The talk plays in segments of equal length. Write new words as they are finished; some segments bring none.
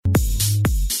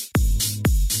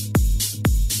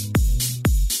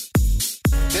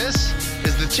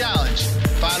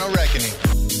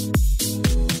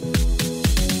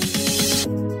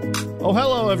Oh,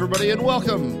 hello, everybody, and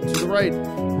welcome to the Right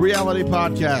Reality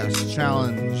Podcast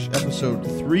Challenge, Episode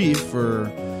 3 for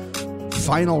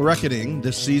Final Reckoning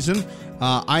this season.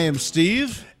 I am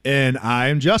Steve. And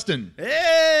I'm Justin.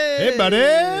 Hey! Buddy.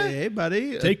 Hey,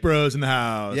 buddy. Take bros in the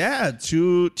house. Yeah,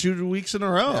 two weeks in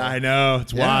a row. I know.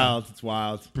 It's wild. It's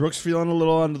wild. Brooke's feeling a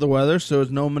little under the weather, so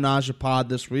there's no menage a pod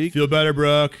this week. Feel better,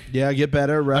 Brooke. Yeah, get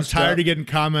better. Rest I'm tired up. of getting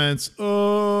comments.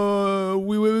 Oh,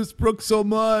 we miss Brooke so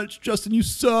much. Justin, you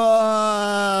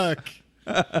suck.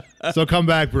 So come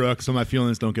back, Brooke, so my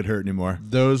feelings don't get hurt anymore.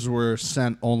 Those were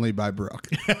sent only by Brooke.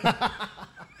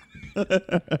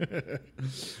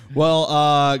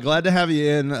 Well, glad to have you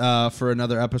in for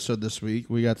another episode this week.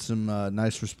 We got some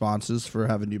nice responses for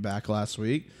having you back last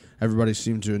week. Everybody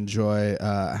seemed to enjoy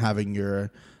having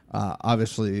your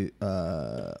obviously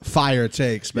fire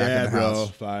takes back in the house.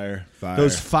 Fire.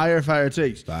 Those fire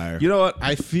takes. Fire. You know what?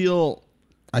 I feel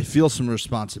some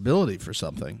responsibility for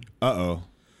something. Uh-oh.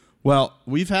 Well,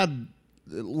 we've had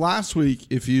last week,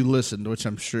 if you listened, which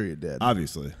I'm sure you did.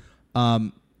 Obviously.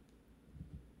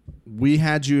 We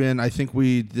had you in, I think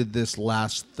we did this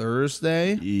last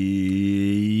Thursday.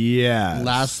 Yeah.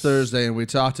 Last Thursday, and we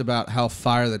talked about how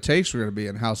fire the takes were going to be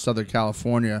and how Southern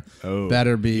California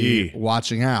better be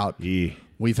watching out.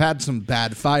 We've had some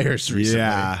bad fires recently.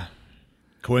 Yeah.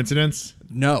 Coincidence?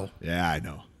 No. Yeah, I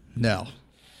know. No.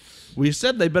 We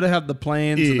said they better have the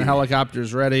planes and the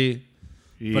helicopters ready,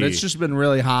 but it's just been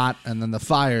really hot, and then the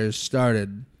fires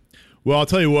started. Well, I'll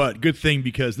tell you what, good thing,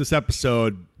 because this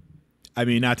episode, I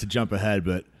mean, not to jump ahead,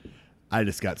 but I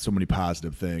just got so many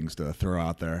positive things to throw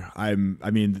out there. I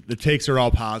mean, the takes are all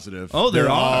positive. Oh, they're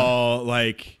all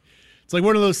like, it's like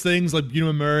one of those things like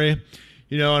and Murray,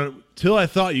 until I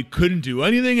thought you couldn't do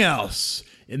anything else,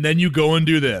 and then you go and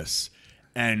do this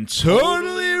and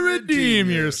totally redeem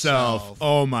yourself.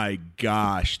 Oh my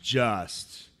gosh,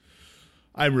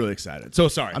 I'm really excited. So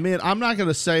sorry. I mean, I'm not going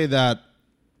to say that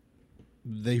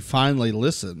they finally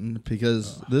listened,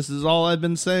 because this is all I've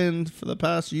been saying for the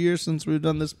past year since we've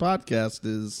done this podcast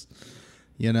is,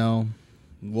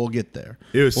 we'll get there.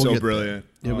 It was so brilliant.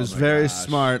 It was very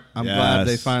smart. I'm glad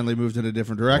they finally moved in a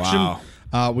different direction.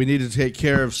 Wow. We need to take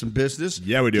care of some business.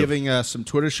 Yeah, we do. Giving some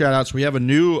Twitter shout-outs. We have a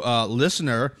new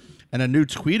listener and a new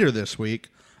tweeter this week,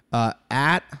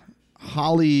 at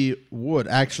Hollywood.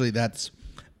 Actually, that's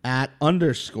at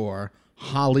 _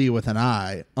 Holly with an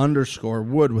I, _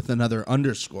 Wood with another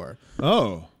 _.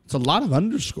 Oh. It's a lot of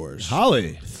underscores.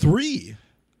 Holly. 3.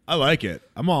 I like it.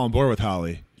 I'm all on board with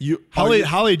Holly.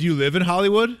 Holly, do you live in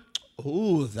Hollywood?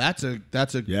 Oh, that's a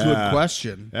good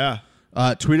question. Yeah.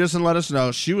 Tweet us and let us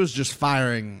know. She was just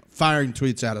firing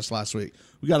tweets at us last week.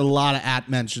 We got a lot of @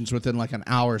 mentions within like an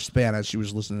hour span as she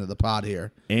was listening to the pod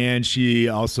here. And she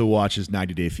also watches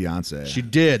 90 Day Fiancé. She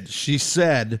did. She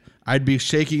said, I'd be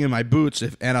shaking in my boots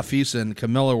if Anafisa and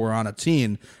Camilla were on a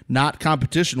team, not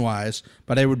competition-wise,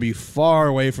 but I would be far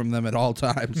away from them at all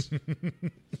times.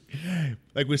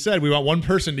 Like we said, we want one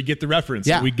person to get the reference.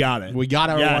 Yeah. We got it. We got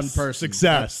our one person.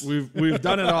 Success. We've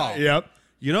done it all. Yep.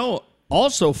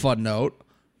 Also fun note,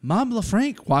 Mom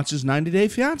LaFranc watches 90 Day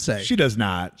Fiancé. She does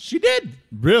not. She did.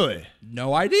 Really?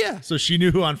 No idea. So she knew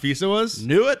who Anfisa was?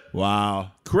 Knew it.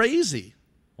 Wow. Crazy.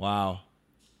 Wow.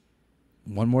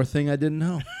 One more thing I didn't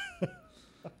know.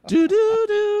 do.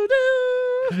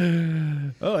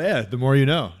 Oh, yeah. The more you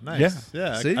know. Nice.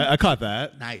 Yeah. Yeah. See? I caught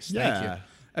that. Nice. Yeah. Thank you.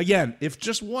 Again, if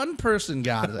just one person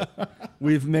got it,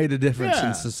 we've made a difference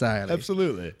in society.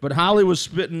 Absolutely. But Holly was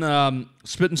spitting some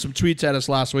tweets at us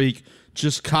last week.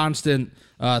 Just constant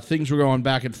things were going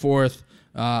back and forth,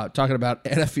 talking about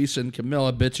Anafisa and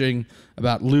Camilla bitching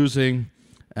about losing.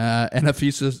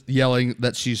 Anafisa yelling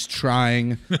that she's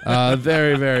trying.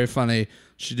 Very, very funny.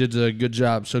 She did a good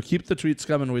job. So keep the tweets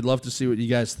coming. We'd love to see what you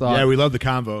guys thought. Yeah, we love the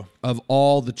convo Of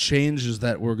all the changes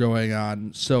that were going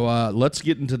on. So let's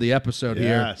get into the episode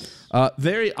here.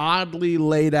 Very oddly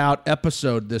laid out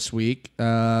episode this week,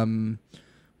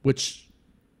 which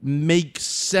makes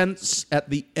sense at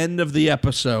the end of the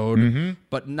episode,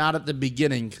 but not at the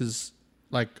beginning, because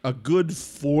like a good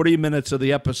 40 minutes of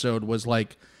the episode was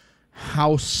like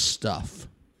house stuff,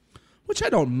 which I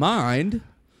don't mind.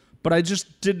 But I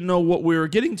just didn't know what we were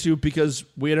getting to, because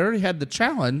we had already had the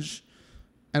challenge,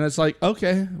 and it's like,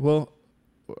 okay, well,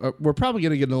 we're probably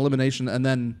going to get an elimination and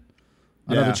then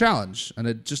another challenge, and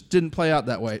it just didn't play out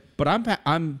that way. But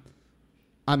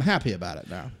I'm happy about it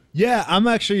now. Yeah, I'm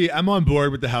on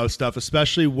board with the house stuff,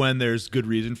 especially when there's good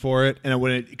reason for it, and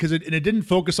it didn't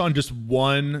focus on just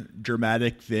one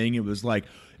dramatic thing. It was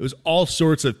all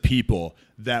sorts of people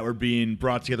that were being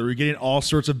brought together. We're getting all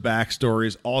sorts of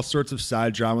backstories, all sorts of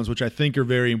side dramas, which I think are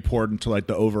very important to like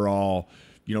the overall,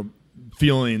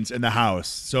 feelings in the house.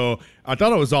 So I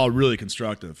thought it was all really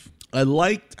constructive. I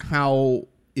liked how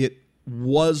it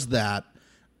was that,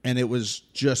 and it was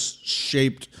just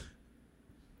shaped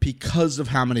because of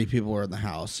how many people were in the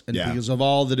house and because of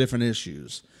all the different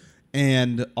issues.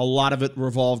 And a lot of it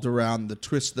revolved around the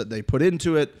twist that they put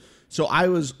into it. So I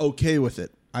was okay with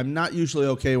it. I'm not usually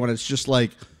okay when it's just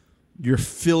like you're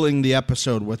filling the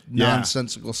episode with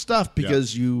nonsensical stuff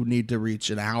because you need to reach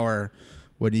an hour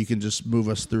when you can just move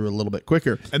us through a little bit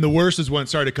quicker. And the worst is when,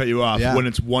 sorry to cut you off, when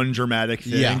it's one dramatic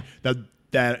thing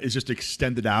that is just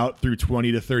extended out through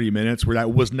 20 to 30 minutes, where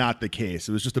that was not the case.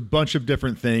 It was just a bunch of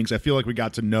different things. I feel like we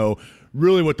got to know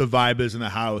really what the vibe is in the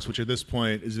house, which at this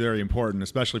point is very important,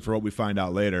 especially for what we find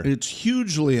out later. It's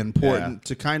hugely important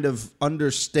to kind of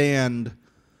understand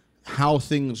how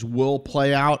things will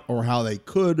play out, or how they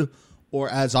could, or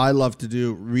as I love to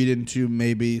do, read into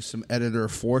maybe some editor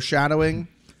foreshadowing.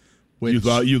 Which,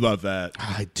 you love that.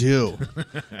 I do.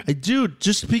 I do,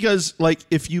 just because, like,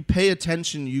 if you pay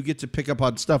attention, you get to pick up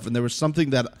on stuff. And there was something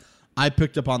that I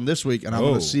picked up on this week, and I'm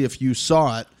going to see if you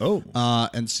saw it,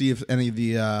 and see if any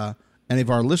of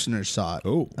our listeners saw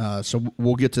it. So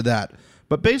we'll get to that.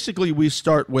 But basically, we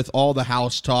start with all the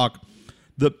house talk.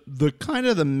 The kind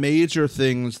of the major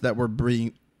things that were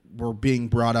being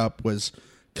brought up was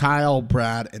Kyle,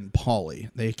 Brad, and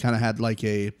Pauly. They kind of had like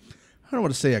I don't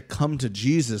want to say a come to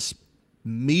Jesus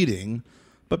meeting,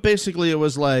 but basically it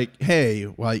was like, hey,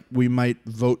 like, we might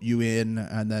vote you in,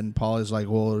 and then Pauly's like,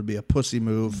 well, it would be a pussy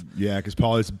move. Yeah, because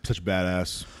Pauly's such a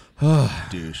badass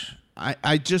douche.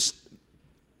 I just,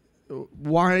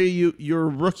 why are you're a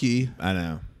rookie? I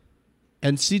know.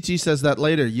 And CT says that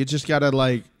later. You just gotta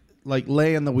like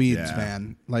lay in the weeds,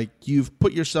 man. Like, you've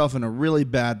put yourself in a really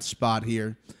bad spot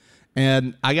here,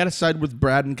 and I gotta side with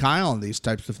Brad and Kyle on these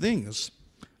types of things,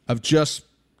 of just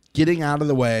getting out of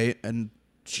the way and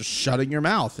just shutting your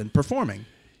mouth and performing.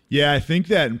 Yeah, I think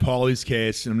that in Pauly's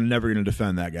case, and I'm never going to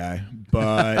defend that guy,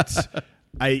 but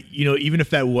even if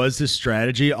that was his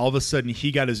strategy, all of a sudden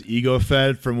he got his ego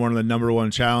fed from one of the number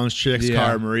one challenge chicks,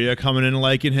 Cara Maria, coming in and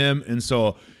liking him, and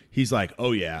so he's like,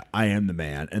 "Oh yeah, I am the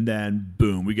man." And then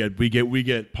boom, we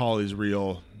get Pauly's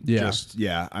real.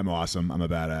 I'm awesome. I'm a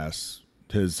badass.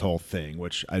 His whole thing,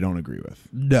 which I don't agree with.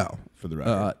 No. For the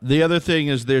record. The other thing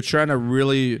is they're trying to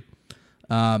really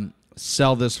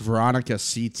sell this Veronica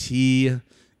CT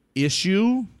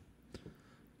issue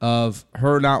of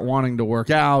her not wanting to work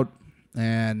out,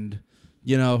 and,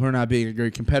 her not being a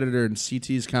great competitor, and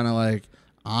CT's kind of like,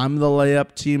 I'm the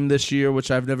layup team this year,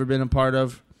 which I've never been a part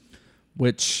of,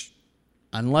 which,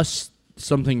 unless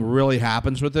something really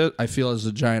happens with it, I feel is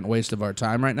a giant waste of our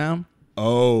time right now.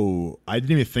 Oh, I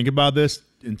didn't even think about this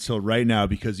until right now,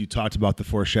 because you talked about the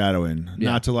foreshadowing.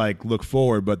 Not to look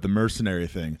forward, but the mercenary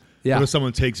thing. Yeah. What if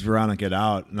someone takes Veronica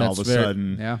out and all of a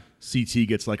sudden CT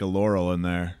gets like a Laurel in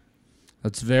there?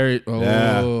 That's very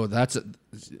that's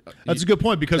a good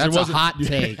point, because that's a hot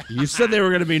take. You said they were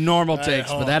going to be normal takes,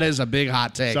 but that is a big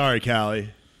hot take. Sorry,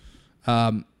 Callie.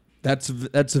 That's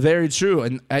very true,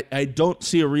 and I don't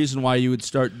see a reason why you would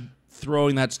start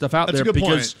throwing that stuff out there,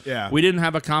 because we didn't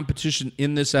have a competition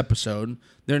in this episode.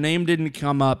 Their name didn't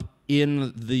come up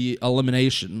in the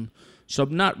elimination, so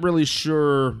I'm not really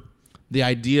sure the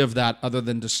idea of that, other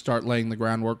than to start laying the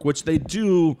groundwork, which they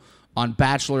do on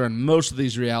Bachelor and most of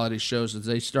these reality shows, is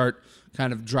they start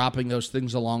kind of dropping those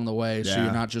things along the way, so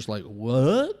you're not just like,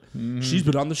 what? Mm-hmm. She's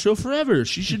been on the show forever.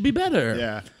 She should be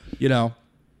better.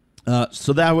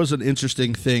 So that was an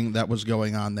interesting thing that was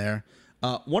going on there.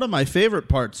 One of my favorite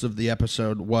parts of the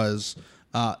episode was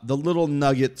the little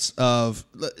nuggets of,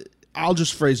 I'll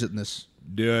just phrase it in this.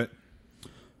 Do it.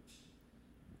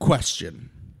 Question.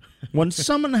 When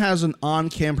someone has an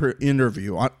on-camera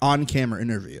interview,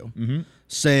 mm-hmm.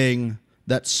 saying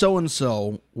that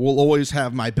so-and-so will always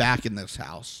have my back in this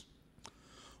house,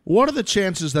 what are the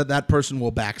chances that that person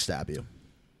will backstab you?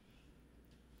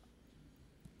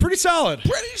 Pretty solid.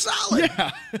 Pretty solid.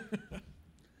 Yeah.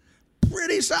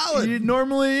 Pretty solid.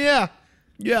 Normally, yeah.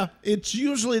 Yeah. It's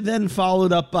usually then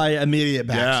followed up by immediate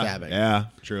backstabbing. Yeah,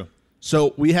 true.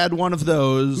 So we had one of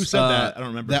those. Who said that? I don't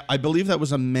remember. I believe that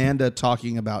was Amanda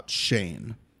talking about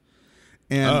Shane.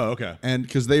 And, okay. And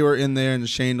because they were in there, and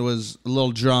Shane was a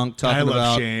little drunk talking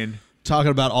about Shane. Talking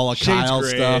about all of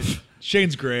Kyle's stuff.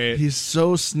 Shane's great. He's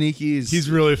so sneaky. He's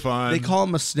really fun. They call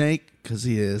him a snake because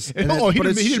he is. He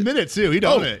admitted it too. He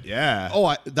done it.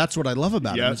 Yeah. That's what I love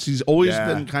about him. He's always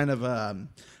been kind of I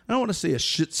don't want to say a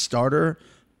shit starter,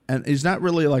 and he's not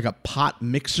really like a pot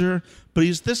mixer, but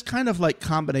he's this kind of like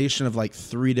combination of like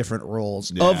three different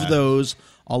roles of those,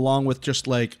 along with just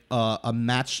like a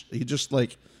match. He just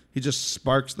like He just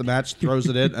sparks the match, throws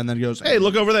it in, and then goes, "Hey,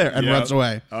 look over there," and runs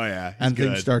away. Oh yeah, and good.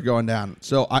 things start going down.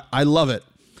 So I love it.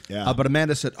 Yeah. But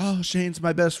Amanda said, "Oh, Shane's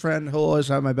my best friend. He'll always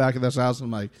have my back in this house." And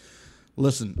I'm like,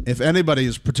 listen, if anybody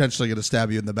is potentially going to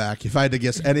stab you in the back, if I had to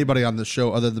guess anybody on this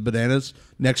show other than Bananas,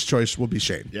 next choice will be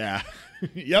Shane. Yeah.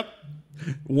 Yep.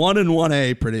 1 and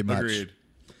 1A, pretty much. Agreed.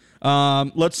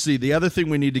 Let's see. The other thing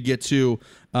we need to get to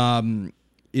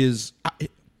is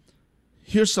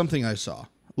here's something I saw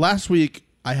last week.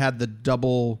 I had the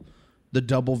double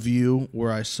view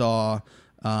where I saw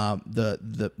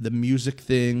the music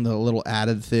thing, the little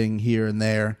added thing here and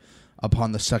there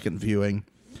upon the second viewing.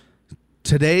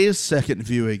 Today's second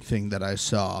viewing thing that I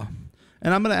saw,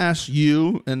 and I'm going to ask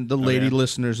you and the lady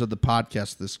listeners of the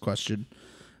podcast this question.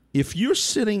 If you're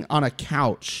sitting on a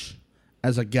couch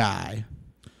as a guy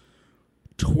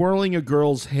twirling a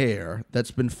girl's hair that's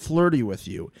been flirty with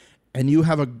you and you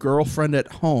have a girlfriend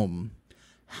at home,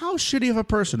 how shitty of a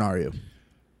person are you?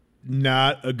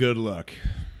 Not a good look.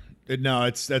 No,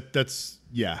 that's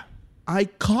yeah. I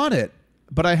caught it,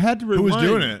 but I had to rewind. Who was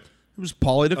doing it? It was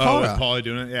Pauly Dakota. Oh, was Pauly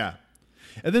doing it? Yeah.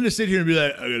 And then to sit here and be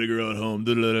like, I got a girl at home.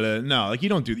 No, like you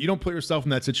don't put yourself in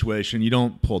that situation. You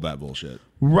don't pull that bullshit.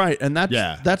 Right, and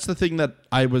that's the thing that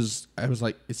I was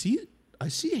like, I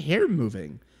see hair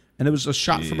moving. And it was a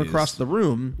shot from across the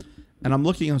room, and I'm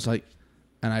looking, I was like,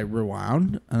 and I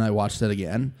rewound and I watched it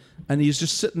again, and he's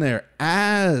just sitting there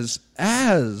as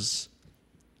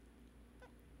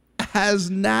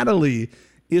Natalie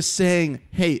is saying,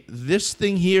 "Hey, this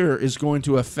thing here is going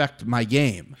to affect my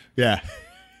game." Yeah.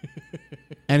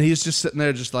 And he's just sitting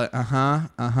there just like,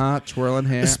 twirling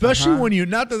hair. Especially when you,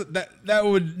 not that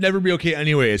would never be okay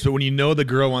anyways, but when you know the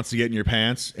girl wants to get in your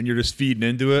pants and you're just feeding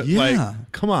into it,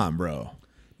 like, come on, bro.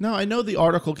 No, I know the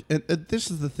article,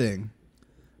 this is the thing.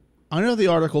 I know the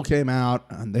article came out,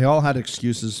 and they all had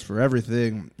excuses for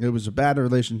everything. It was a bad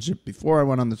relationship before I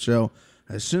went on the show.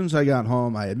 As soon as I got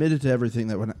home, I admitted to everything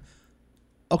that went.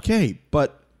 Okay,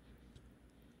 but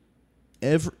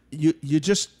you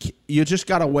just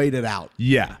gotta wait it out.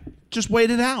 Yeah, just wait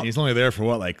it out. And he's only there for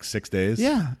what, like 6 days?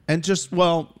 Yeah, and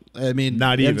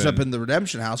not he ends up in the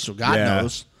redemption house, so God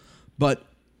knows. But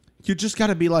you just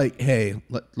gotta be like, hey,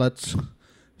 let's.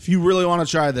 If you really want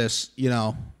to try this,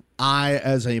 I,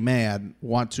 as a man,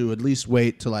 want to at least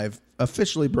wait till I've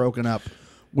officially broken up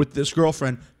with this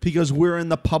girlfriend because we're in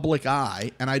the public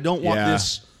eye, and I don't want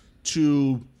this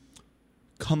to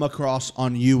come across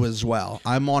on you as well.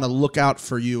 I'm on a lookout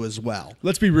for you as well.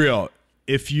 Let's be real.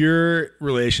 If your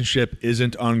relationship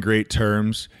isn't on great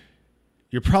terms,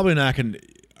 you're probably not going to...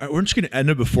 We're just going to end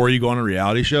it before you go on a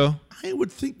reality show? I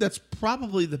would think that's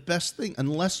probably the best thing,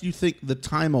 unless you think the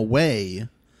time away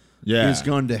is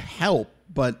going to help.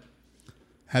 But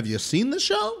have you seen the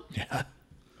show? Yeah.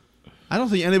 I don't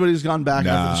think anybody's gone back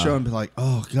after the show and been like,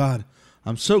 oh, God,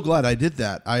 I'm so glad I did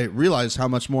that. I realized how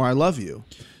much more I love you.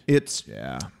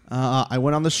 I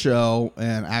went on the show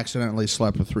and accidentally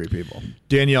slept with 3 people.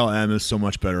 Danielle M. is so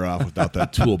much better off without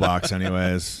that toolbox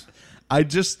anyways. I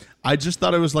just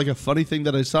thought it was like a funny thing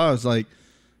that I saw. I was like,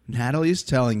 Natalie's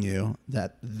telling you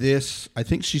that this, I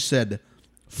think she said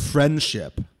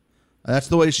friendship. That's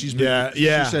the way she's been. She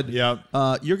said,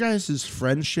 your guys'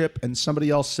 friendship, and somebody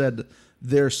else said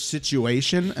their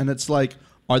situation. And it's like,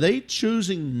 are they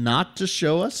choosing not to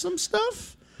show us some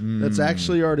stuff that's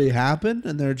actually already happened?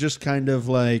 And they're just kind of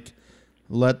like,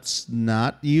 let's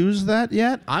not use that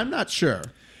yet? I'm not sure.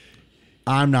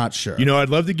 I'd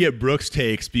love to get Brooke's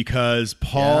takes because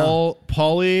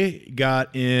Pauly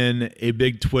got in a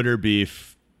big Twitter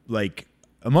beef like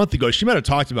a month ago. She might have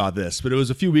talked about this, but it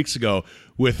was a few weeks ago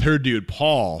with her dude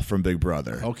Paul from Big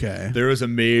Brother. Okay. There was a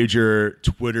major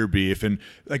Twitter beef, and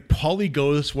like Pauly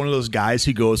goes, one of those guys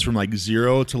who goes from like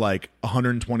 0 to like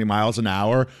 120 miles an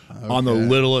hour on the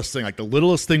littlest thing. Like the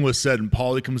littlest thing was said, and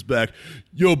Pauly comes back,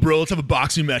 yo, bro, let's have a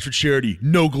boxing match for charity.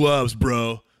 No gloves,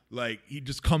 bro. Like he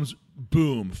just comes,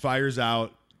 boom, fires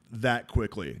out that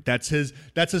quickly. That's his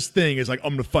thing, is like,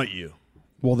 I'm gonna fight you.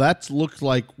 Well, that's looked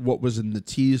like what was in the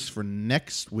tease for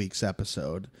next week's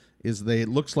episode. It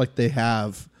looks like they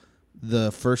have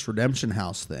the first Redemption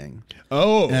House thing.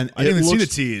 Oh, and I didn't even see the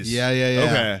tease. Yeah.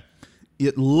 Okay.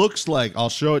 It looks like, I'll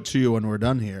show it to you when we're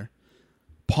done here,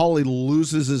 Pauly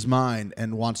loses his mind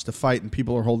and wants to fight, and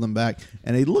people are holding him back.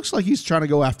 And it looks like he's trying to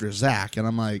go after Zach. And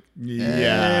I'm like,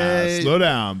 hey, slow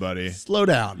down, buddy. Slow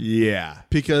down. Yeah.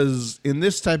 Because in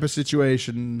this type of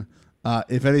situation,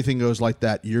 if anything goes like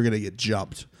that, you're going to get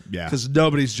jumped. Yeah. Because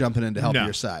nobody's jumping in to help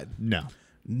your side. No.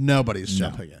 Nobody's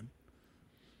jumping in.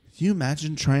 Can you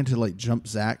imagine trying to like jump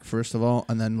Zach, first of all,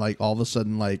 and then like all of a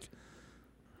sudden CT's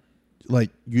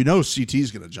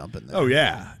going to jump in there. Oh,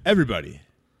 yeah. Everybody.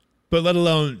 But let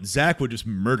alone Zach would just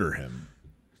murder him.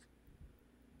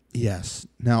 Yes.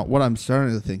 Now, what I'm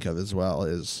starting to think of as well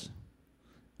is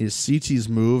CT's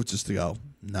move just to go,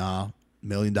 nah, $1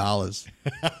 million.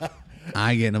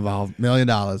 I ain't getting involved. $1 million.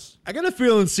 I got a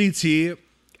feeling CT,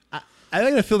 I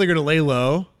got a feel they're going to lay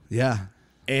low. Yeah.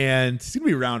 And he's going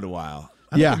to be around a while.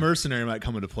 I think the mercenary might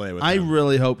come into play with him. I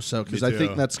really hope so, because I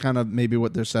think that's kind of maybe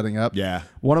what they're setting up. Yeah.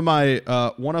 One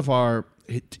of our,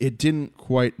 it didn't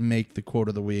quite make the quote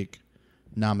of the week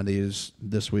nominees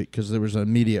this week because there was an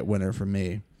immediate winner for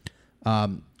me.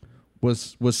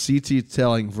 Was CT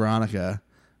telling Veronica,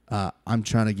 I'm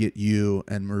trying to get you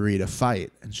and Marie to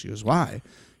fight. And she goes, why?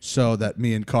 So that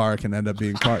me and Cara can end up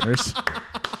being partners.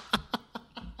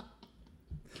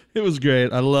 It was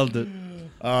great. I loved it.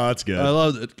 Oh, that's good. I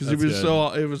loved it because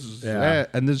it was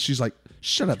and then she's like,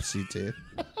 shut up, CT.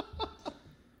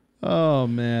 Oh,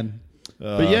 man.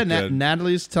 But yeah,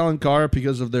 Natalie's telling Cara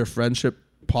because of their friendship,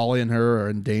 Paulie and her are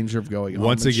in danger of going home.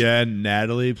 Once again,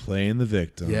 Natalie playing the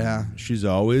victim. Yeah. She's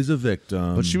always a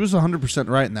victim. But she was 100%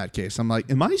 right in that case. I'm like,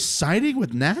 am I siding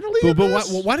with Natalie? But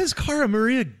why does Cara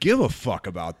Maria give a fuck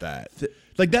about that?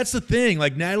 Like, that's the thing.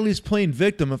 Like, Natalie's playing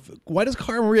victim. Why does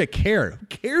Cara Maria care? Who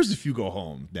cares if you go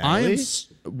home, Natalie?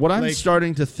 I'm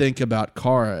starting to think about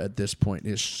Cara at this point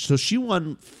is, so she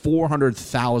won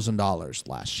 $400,000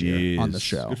 last year on the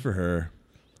show. Good for her.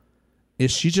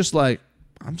 Is she just like,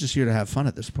 I'm just here to have fun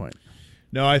at this point?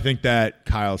 No, I think that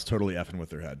Kyle's totally effing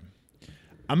with her head.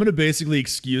 I'm going to basically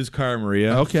excuse Cara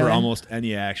Maria for almost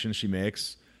any action she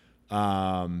makes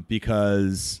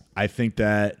because I think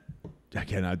that,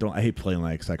 again, I hate playing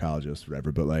like psychologist or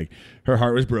whatever, but like her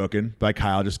heart was broken by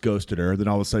Kyle, just ghosted her. Then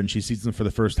all of a sudden she sees him for the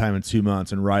first time in 2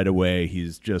 months, and right away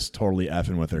he's just totally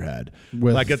effing with her head.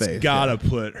 It's gotta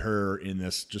put her in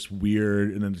this just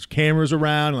weird, and then there's cameras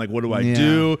around, and like, what do I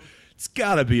do? It's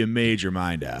gotta be a major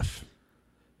mind F.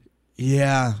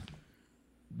 Yeah.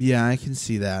 Yeah, I can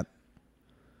see that.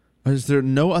 Is there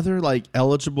no other like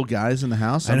eligible guys in the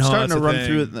house? I'm starting to run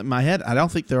through it in my head. I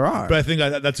don't think there are. But I think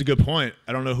that's a good point.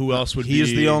 I don't know who else would be.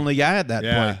 He's the only guy at that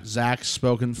point. Zach's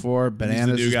spoken for.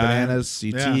 Bananas is Bananas.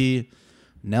 CT,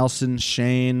 Nelson,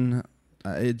 Shane.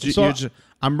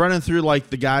 I'm running through like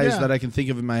the guys that I can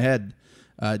think of in my head.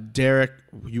 Derek,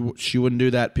 she wouldn't do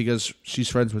that because she's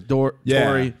friends with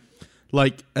Tori.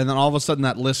 Like, and then all of a sudden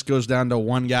that list goes down to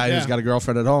one guy who's got a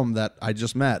girlfriend at home that I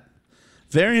just met.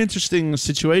 Very interesting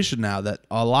situation now that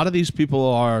a lot of these people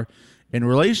are in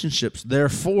relationships.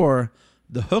 Therefore,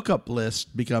 the hookup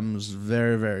list becomes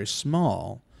very, very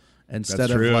small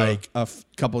instead of like a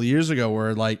couple of years ago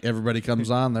where like everybody comes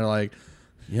on. They're like,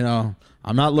 you know,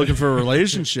 I'm not looking for a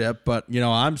relationship, but you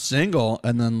know, I'm single,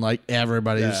 and then like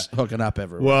everybody's hooking up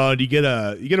everywhere. Well, you get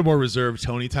a more reserved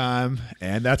Tony time,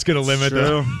 and that's going to limit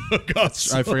the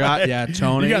hookups. I forgot. Yeah,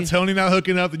 Tony. You got Tony not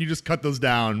hooking up, and you just cut those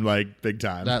down like big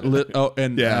time.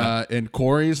 And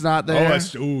Corey's not there.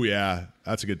 That's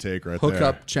a good take right there.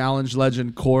 Hookup challenge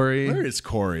legend Corey. Where is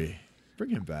Corey? Bring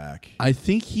him back. I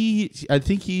think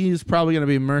he's probably going to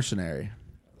be a mercenary.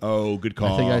 Oh, good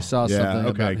call. I think I saw something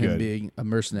about him being a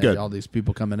mercenary. All these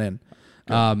people coming in.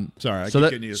 Sorry, I keep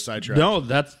getting you sidetracked. No,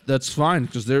 that's fine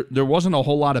because there wasn't a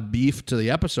whole lot of beef to the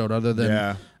episode other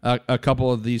than a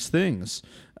couple of these things.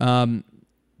 TJ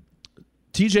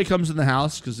comes in the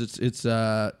house because it's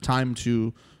time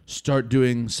to start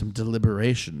doing some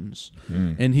deliberations,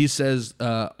 and he says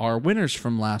our winners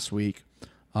from last week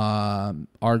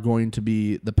are going to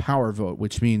be the power vote,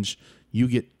 which means you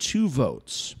get 2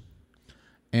 votes.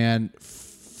 And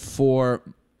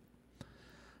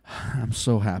I'm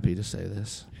so happy to say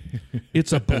this.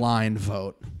 It's a blind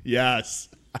vote. Yes,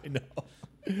 I know.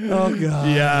 Oh, God.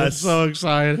 Yes. I'm so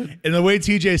excited. And the way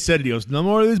TJ said it, he goes, no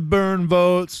more of these burn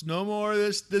votes. No more of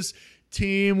this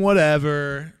team,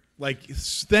 whatever. Like,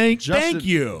 thank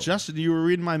you. Justin, you were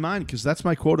reading my mind because that's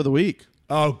my quote of the week.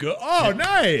 Oh, good. Oh,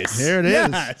 nice. Here it is.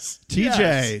 Yes.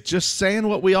 TJ, just saying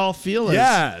what we all feel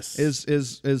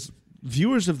is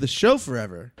viewers of the show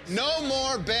forever. No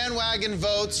more bandwagon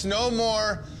votes, no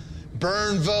more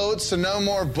burn votes, and no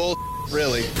more bull.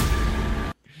 Really.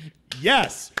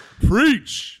 Yes.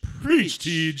 Preach,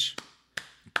 Tej.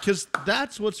 Because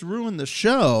that's what's ruined the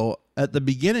show at the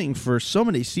beginning for so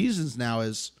many seasons now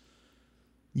is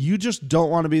you just don't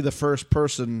want to be the first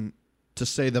person to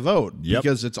say the vote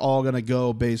because it's all going to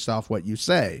go based off what you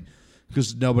say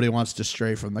because nobody wants to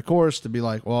stray from the course to be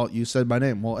like, well, you said my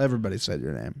name. Well, everybody said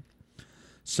your name.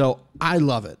 So I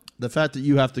love it. The fact that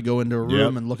you have to go into a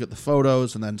room and look at the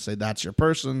photos and then say that's your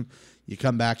person. You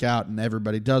come back out and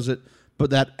everybody does it.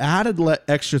 But that added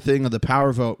extra thing of the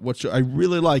power vote, which I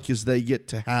really like, is they get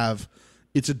to have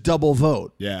it's a double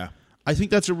vote. Yeah. I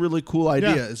think that's a really cool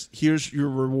idea. Is here's your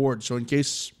reward. So in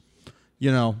case,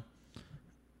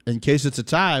 in case it's a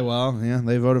tie, well,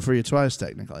 they voted for you twice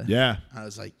technically. Yeah. I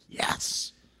was like,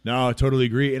 yes. No, I totally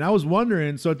agree. And I was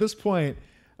wondering, so at this point,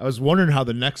 I was wondering how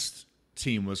the next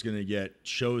team was going to get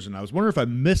chosen. I was wondering if I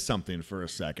missed something for a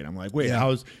second. I'm like, wait,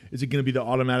 is it going to be the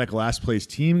automatic last place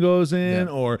team goes in?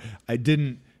 Or I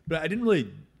didn't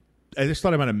really, I just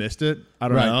thought I might have missed it. I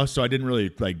don't know. So I didn't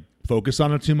really focus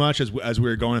on it too much as we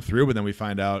were going through, but then we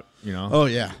find out, Oh,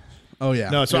 yeah.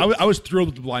 No, so I was thrilled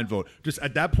with the blind vote. Just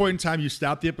at that point in time, you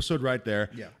stopped the episode right there.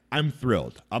 Yeah. I'm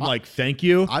thrilled. I'm like, thank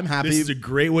you. I'm happy. This is a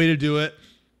great way to do it.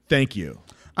 Thank you.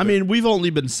 I mean, we've only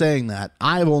been saying that.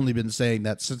 I've only been saying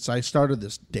that since I started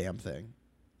this damn thing.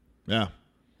 Yeah.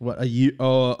 What, a year?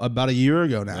 Oh, about a year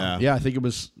ago now. Yeah, I think it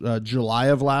was July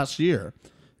of last year.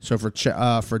 So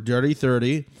for Dirty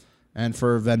 30 and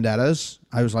for Vendettas,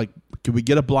 I was like, could we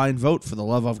get a blind vote for the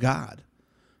love of God?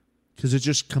 Because it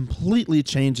just completely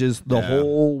changes the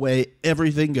whole way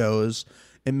everything goes.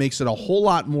 It makes it a whole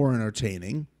lot more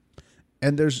entertaining.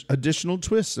 And there's additional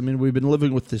twists. I mean, we've been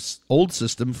living with this old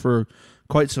system for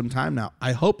quite some time now.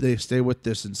 I hope they stay with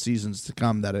this in seasons to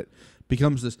come, that it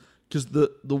becomes this. Because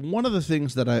the one of the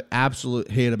things that I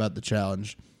absolutely hate about the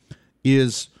challenge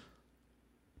is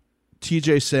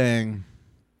TJ saying,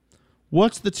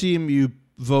 what's the team you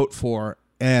vote for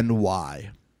and why?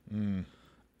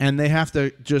 And they have to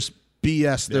just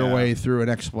BS their way through an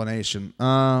explanation.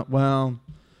 Well,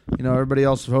 everybody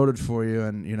else voted for you,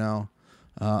 and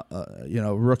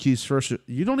rookies first.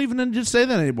 You don't even need to say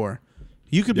that anymore.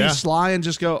 You could be sly and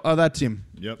just go, "Oh, that team,"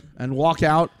 and walk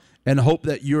out and hope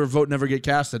that your vote never get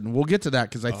casted. And we'll get to that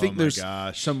because I think there's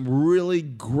some really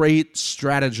great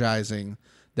strategizing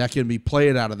that can be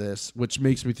played out of this, which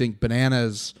makes me think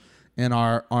Bananas and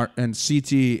our and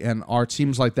CT and our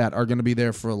teams like that are going to be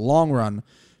there for a long run,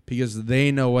 because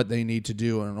they know what they need to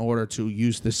do in order to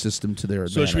use this system to their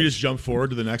advantage. So should we just jump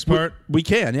forward to the next part? We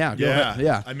can, Go ahead.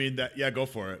 Yeah. I mean, go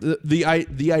for it. The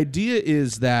idea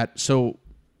is that, so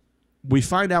we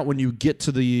find out when you get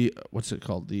to the, what's it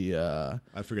called? The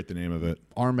I forget the name of it.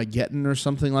 Armageddon or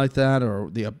something like that,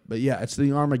 or it's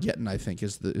the Armageddon, I think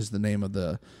is the name of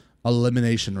the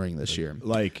elimination ring this year.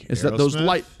 Is that those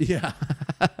light? Yeah.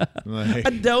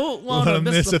 I don't want to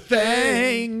miss a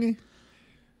thing.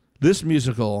 This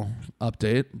musical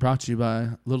update brought to you by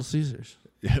Little Caesars.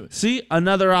 See,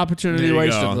 another opportunity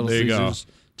wasted, Little Caesars.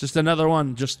 Just another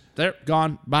one. Just there,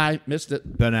 gone, bye, missed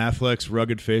it. Ben Affleck's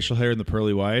rugged facial hair and the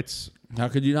pearly whites. How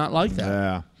could you not like that?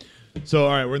 Yeah. So, all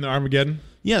right, we're in the Armageddon.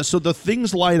 Yeah, so the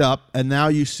things light up, and now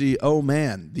you see, oh,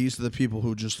 man, these are the people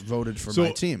who just voted for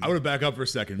my team. I want to back up for a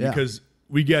second because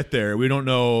we get there. We don't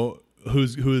know who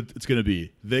it's going to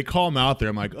be. They call him out there.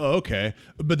 I'm like, oh, okay.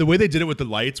 But the way they did it with the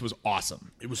lights was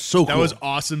awesome. It was so cool. That was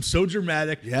awesome. So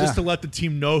dramatic. Just to let the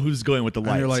team know who's going with the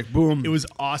lights. And you're like, boom. It was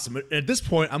awesome. And at this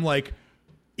point, I'm like,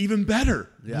 even better.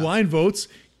 Blind votes,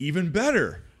 even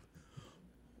better.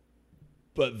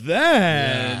 But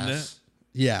then...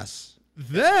 Yes.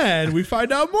 Then we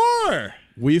find out more.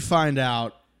 We find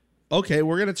out, okay,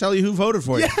 we're going to tell you who voted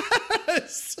for you.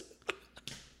 Yes.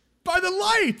 By the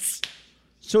lights.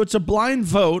 So it's a blind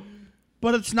vote,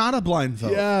 but it's not a blind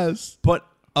vote. Yes. But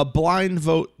a blind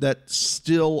vote that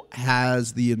still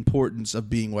has the importance of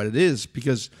being what it is,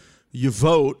 because you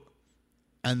vote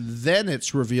and then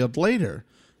it's revealed later.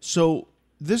 So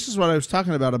this is what I was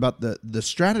talking about the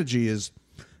strategy is,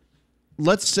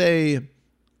 let's say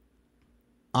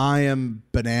I am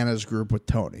Bananas group with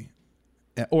Tony,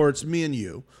 or it's me and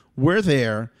you. We're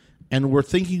there and we're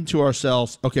thinking to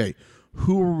ourselves, okay,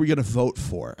 who are we going to vote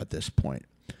for at this point?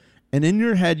 And in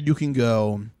your head, you can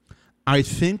go, I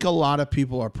think a lot of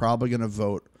people are probably going to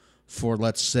vote for,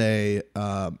 let's say,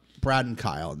 Brad and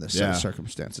Kyle in this set of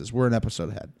circumstances. We're an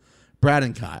episode ahead. Brad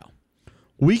and Kyle.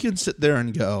 We can sit there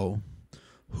and go,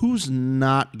 who's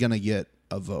not going to get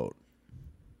a vote?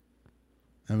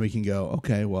 And we can go,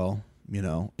 okay, well,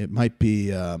 it might be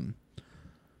Cara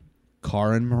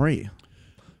and Marie.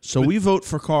 So we vote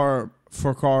for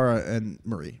Cara and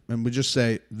Marie. And we just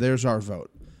say, there's our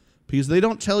vote. Because they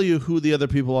don't tell you who the other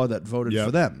people are that voted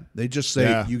for them. They just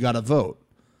say, you got to vote.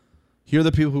 Here are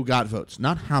the people who got votes.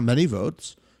 Not how many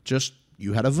votes, just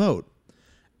you had a vote.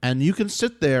 And you can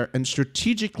sit there and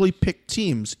strategically pick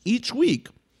teams each week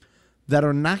that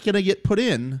are not going to get put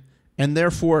in, and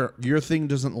therefore your thing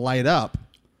doesn't light up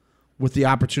with the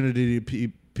opportunity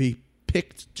to be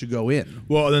picked to go in.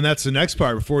 Well, then that's the next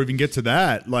part. Before we even get to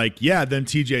that, then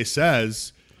TJ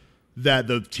says that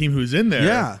the team who's in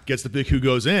there gets to pick who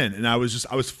goes in. And I was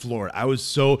floored. I was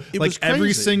so,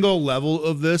 every single level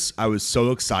of this, I was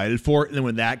so excited for it. And then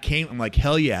when that came, I'm like,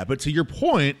 hell yeah. But to your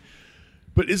point,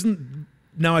 But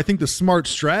now I think the smart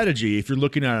strategy, if you're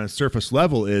looking at it on a surface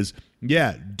level, is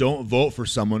don't vote for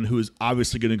someone who is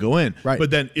obviously going to go in. Right. But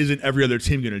then isn't every other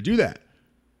team going to do that?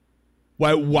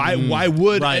 Why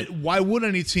would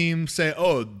any team say,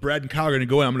 oh, Brad and Kyle are going to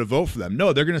go in, I'm going to vote for them?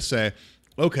 No, they're going to say,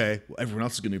 okay, well, everyone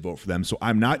else is going to vote for them, so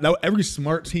I'm not. Now, every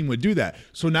smart team would do that.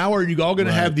 So now are you all going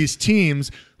to have these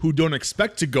teams who don't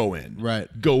expect to go in?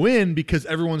 Go in because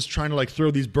everyone's trying to throw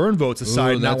these burn votes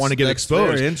aside and not want to get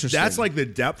exposed. Very interesting. That's the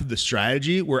depth of the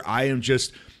strategy where I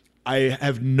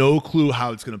have no clue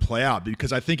how it's going to play out,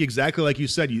 because I think exactly like you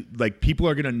said, people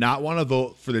are going to not want to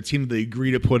vote for the team that they agree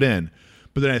to put in.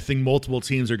 But then I think multiple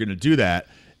teams are going to do that,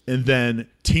 and then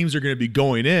teams are going to be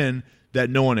going in that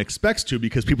no one expects to,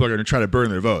 because people are going to try to burn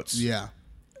their votes. Yeah,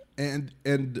 and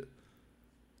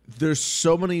there's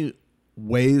so many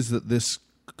ways that this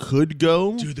could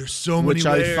go. Dude, there's so many which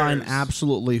layers. I find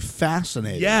absolutely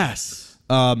fascinating. Yes.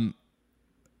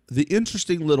 The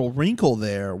interesting little wrinkle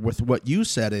there with what you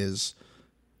said is,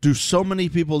 do so many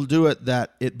people do it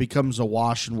that it becomes a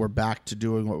wash and we're back to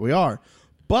doing what we are?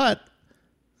 But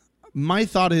my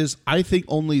thought is, I think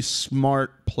only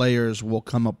smart players will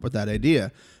come up with that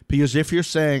idea. Because if you're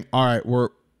saying, all right,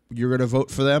 you're going to vote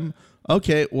for them,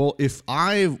 okay, well, if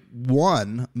I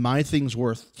won, my thing's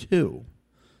worth 2,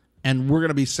 and we're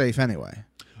going to be safe anyway.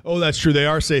 Oh, that's true. They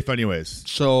are safe anyways.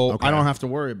 So I don't have to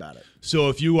worry about it. So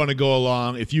if you want to go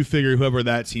along, if you figure whoever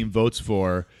that team votes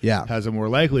for has a more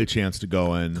likely chance to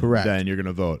go in, then you're going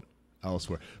to vote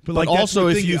elsewhere. But also,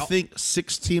 if you think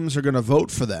 6 teams are going to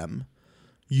vote for them,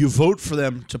 you vote for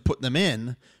them to put them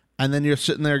in, and then you're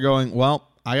sitting there going, well,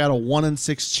 I got a 1 in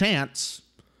 6 chance,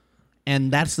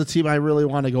 and that's the team I really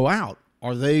want to go out.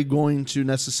 Are they going to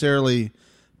necessarily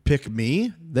pick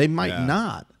me? They might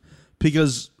not,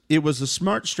 because it was a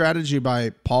smart strategy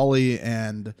by Paulie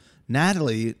and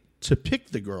Natalie to pick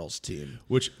the girls' team.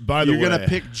 Which, by the way, you're going to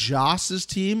pick Joss's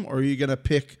team, or are you going to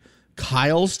pick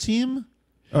Kyle's team?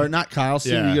 Or not Kyle's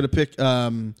team, you're going to pick,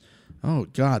 oh,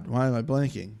 God, why am I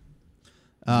blanking?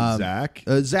 Zach?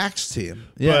 Zach's team.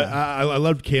 Yeah. But I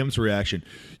loved Cam's reaction.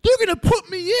 You're going to put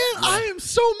me in? I am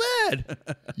so mad.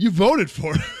 You voted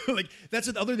for it. That's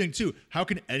another thing, too. How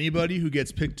can anybody who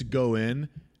gets picked to go in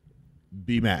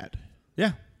be mad?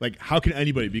 Yeah. How can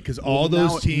anybody? Because all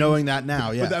those teams... Knowing that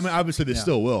now, yes. But, obviously, they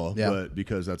still will, but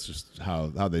because that's just how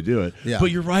they do it. Yeah.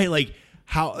 But you're right.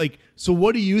 So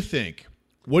what do you think?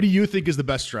 What do you think is the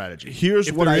best strategy?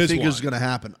 Here's what I think is going to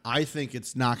happen. I think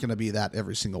it's not going to be that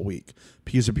every single week,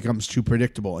 because it becomes too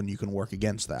predictable, and you can work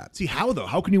against that. See, how though?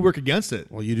 How can you work against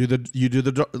it? Well, you do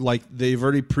the they've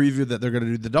already previewed that they're going to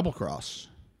do the double cross.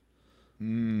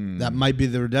 That might be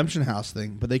the Redemption House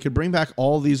thing, but they could bring back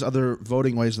all these other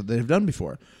voting ways that they've done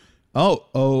before.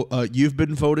 You've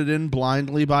been voted in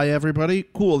blindly by everybody.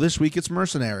 Cool. This week it's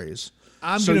mercenaries.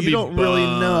 So you don't really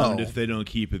know if they don't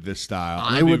keep it this style.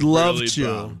 I would love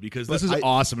to, because this is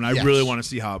awesome, and I really want to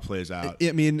see how it plays out.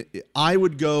 I mean, I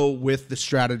would go with the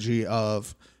strategy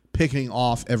of picking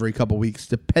off every couple weeks,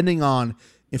 depending on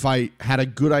if I had a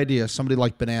good idea. Somebody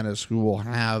like Bananas, who will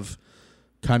have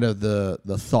kind of the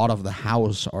thought of the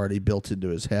house already built into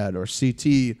his head, or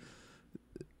CT,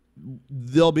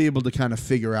 they'll be able to kind of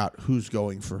figure out who's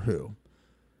going for who.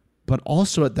 But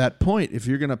also at that point, if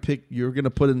you're going to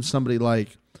put in somebody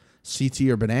like CT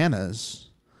or Bananas,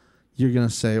 you're going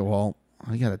to say, well,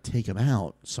 I got to take him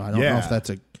out. So I don't know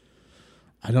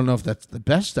if that's the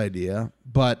best idea,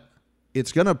 but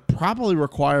it's going to probably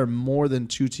require more than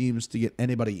 2 teams to get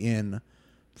anybody in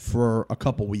for a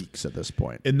couple weeks at this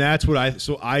point. And that's what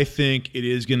I think it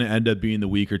is going to end up being the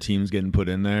weaker teams getting put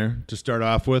in there to start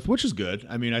off with, which is good.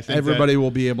 I mean, I think everybody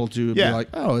will be able to be like,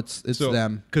 oh, it's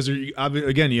them. Because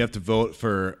again, you have to vote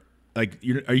for, are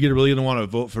you really going to want to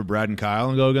vote for Brad and Kyle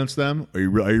and go against them? Are you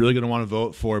really going to want to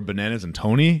vote for Bananas and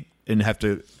Tony and have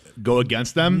to go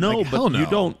against them? No, but you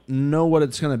don't know what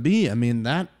it's going to be. I mean,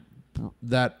 that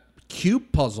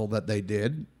cube puzzle that they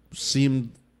did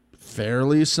seemed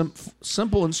fairly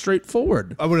simple and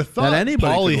straightforward. I would have thought that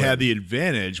Paulie had the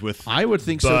advantage with. I would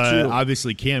think so too.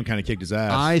 Obviously, Cam kind of kicked his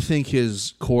ass. I think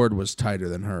his cord was tighter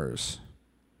than hers.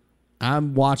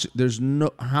 I'm watching. There's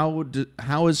no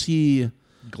how is he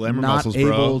glamour not muscles, able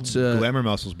bro. to Glamour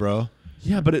muscles, bro.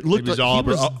 Yeah, but it looked like all he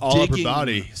was all upper digging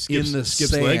body. in the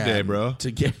skips sand leg day, bro.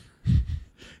 To get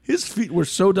his feet were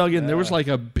so dug in. There was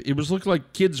looked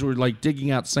like kids were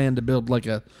digging out sand to build like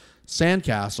a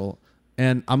sandcastle.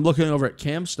 And I'm looking over at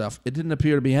Cam's stuff. It didn't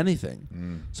appear to be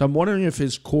anything. So I'm wondering if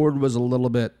his cord was his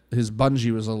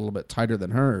bungee was a little bit tighter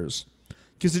than hers.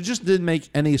 Because it just didn't make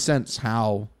any sense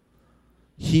how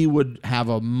he would have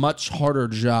a much harder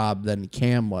job than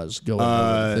Cam was going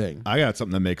over the thing. I got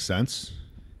something that makes sense.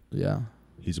 Yeah.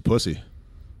 He's a pussy.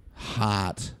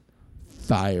 hot,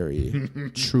 fiery,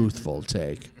 truthful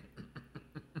take.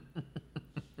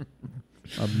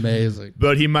 Amazing.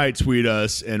 But he might tweet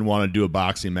us and want to do a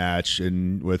boxing match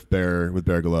and with bare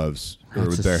gloves or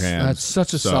with bare hands. That's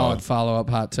such a solid follow-up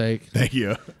hot take. Thank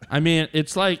you. I mean,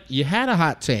 it's like you had a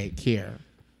hot take here,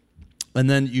 and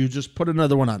then you just put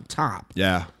another one on top.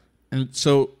 Yeah. And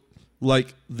so,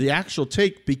 like, the actual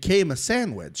take became a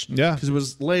sandwich. Yeah. Because it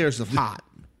was layers of hot.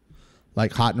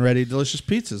 Like hot and ready, delicious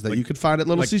pizzas that you could find at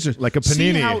Little Caesars. Like a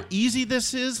panini. See how easy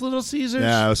this is, Little Caesars?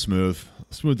 Yeah, it was smooth.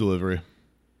 Smooth delivery.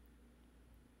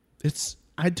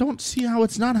 I don't see how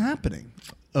it's not happening.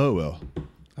 Oh, well.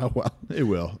 Oh, well. It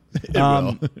will. It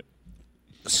will.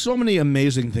 So many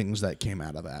amazing things that came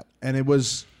out of that. And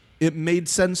it made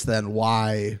sense then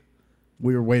why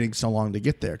we were waiting so long to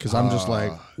get there. Because I'm just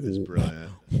like, it's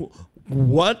brilliant.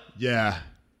 What? Yeah.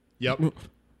 Yep.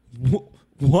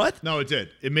 What? No, it did.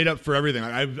 It made up for everything.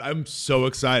 I'm so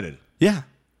excited. Yeah.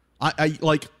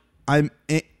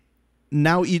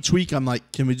 Now each week I'm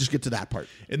like, can we just get to that part?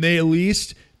 And they at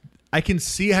least, I can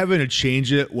see having to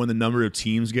change it when the number of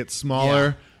teams gets smaller.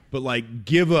 Yeah. But like,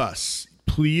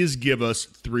 please give us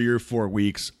 3 or 4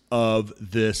 weeks of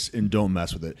this and don't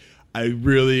mess with it. I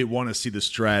really want to see the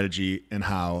strategy and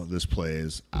how this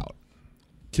plays out.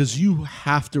 Because you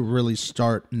have to really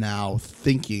start now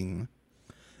thinking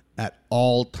at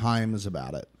all times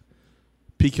about it.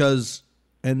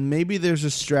 And maybe there's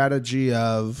a strategy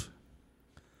of,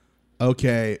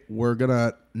 okay, we're going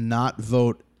to not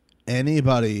vote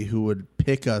anybody who would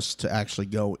pick us to actually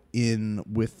go in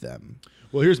with them.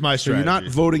 Well, here's my strategy. So you're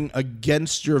not voting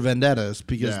against your vendettas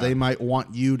because they might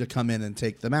want you to come in and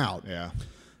take them out. Yeah.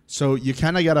 So you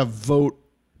kind of got to vote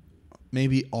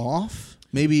maybe off,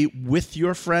 maybe with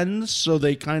your friends, so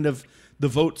they kind of, the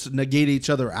votes negate each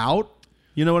other out.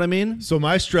 You know what I mean? So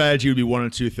my strategy would be one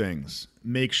of two things.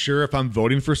 Make sure if I'm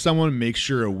voting for someone, make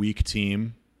sure a weak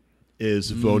team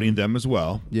is voting them as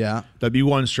well. Yeah. That'd be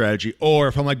one strategy. Or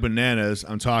if I'm like bananas,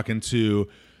 I'm talking to,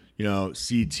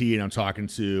 CT and I'm talking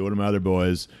to one of my other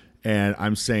boys and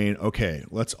I'm saying, okay,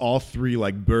 let's all three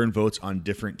like burn votes on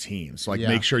different teams. So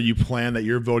make sure you plan that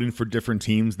you're voting for different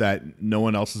teams that no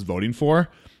one else is voting for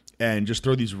and just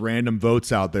throw these random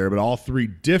votes out there, but all three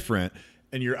different.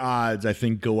 And your odds, I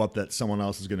think, go up that someone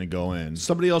else is going to go in.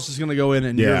 Somebody else is going to go in,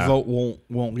 and your vote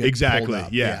won't get exactly. pulled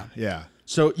up. Yeah.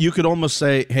 So you could almost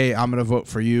say, "Hey, I'm going to vote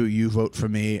for you. You vote for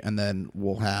me, and then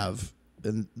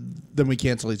and then we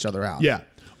cancel each other out." Yeah.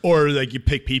 Or like you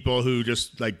pick people who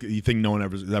just like you think no one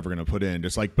is ever going to put in,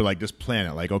 just plan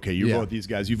it. Like, okay, you vote these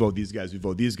guys, you vote these guys, you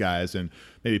vote these guys, and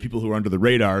maybe people who are under the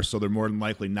radar, so they're more than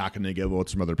likely not going to get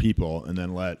votes from other people, and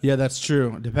then let. Yeah, that's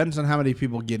true. It depends on how many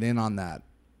people get in on that.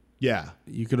 Yeah.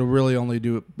 You could really only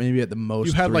do it maybe at the most.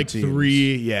 You had like teams.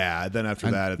 3, yeah. Then after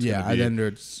that, it's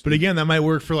gonna be, but again, that might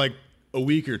work for like a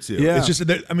week or two. Yeah. It's just,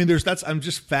 I'm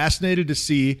just fascinated to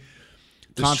see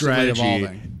the constantly strategy,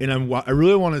 evolving. and I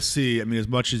really want to see. I mean, as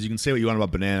much as you can say what you want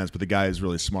about bananas, but the guy is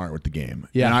really smart with the game.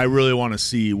 Yeah. And I really want to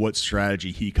see what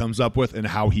strategy he comes up with and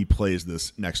how he plays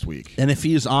this next week. And if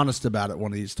he's honest about it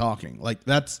when he's talking, like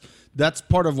that's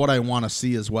part of what I want to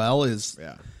see as well is.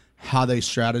 Yeah. How they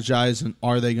strategize, and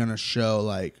are they going to show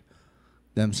like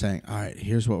them saying, "All right,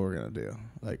 here's what we're going to do."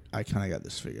 Like, I kind of got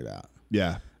this figured out.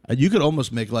 Yeah, and you could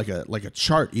almost make like a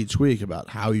chart each week about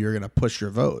how you're going to push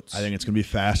your votes. I think it's going to be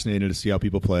fascinating to see how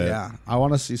people play it. Yeah, I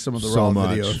want to see some of the raw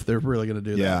video if they're really going to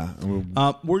do that.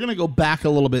 Yeah, we're going to go back a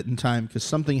little bit in time because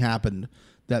something happened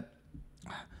that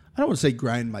I don't want to say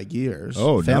grind my gears.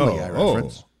 Oh, Family no. Guy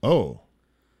reference.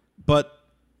 But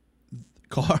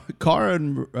Cara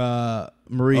and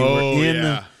Marie were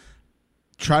in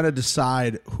trying to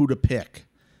decide who to pick,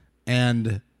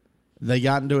 and they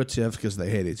got into a tiff because they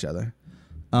hate each other.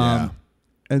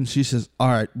 And she says, "All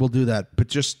right, we'll do that, but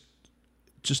just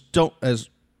don't. As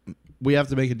we have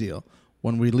to make a deal.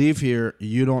 When we leave here,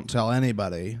 you don't tell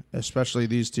anybody, especially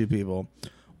these two people,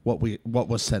 what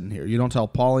was said in here. You don't tell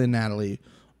Paulie and Natalie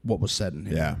what was said in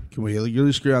here. Yeah. Can we really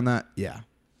agree on that? Yeah.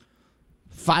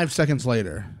 5 seconds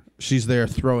later." She's there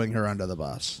throwing her under the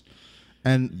bus.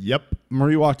 And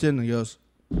Marie walked in and goes,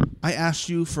 "I asked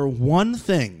you for one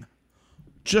thing.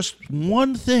 Just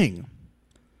one thing.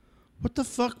 What the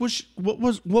fuck was what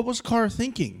was Cara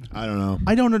thinking? I don't know.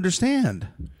 I don't understand.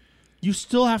 You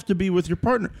still have to be with your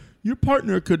partner. Your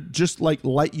partner could just like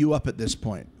light you up at this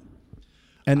point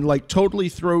and like totally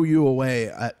throw you away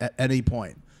at any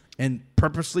point and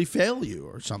purposely fail you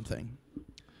or something.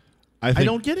 I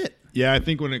don't get it. Yeah, I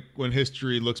think when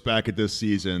history looks back at this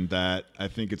season, that I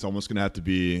think it's almost going to have to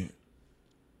be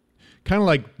kind of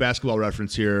like basketball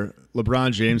reference here.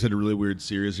 LeBron James had a really weird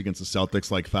series against the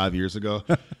Celtics like 5 years ago.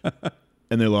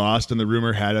 and they lost, and the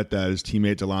rumor had it that his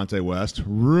teammate Delonte West,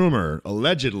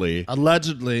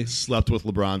 allegedly slept with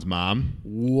LeBron's mom.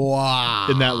 Wow.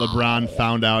 And that LeBron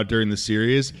found out during the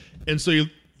series. And so, Wow.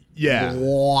 Yeah.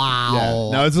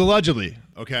 Now, it's allegedly,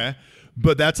 okay?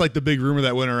 But that's like the big rumor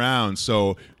that went around.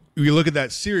 So we look at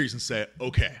that series and say,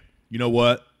 okay, you know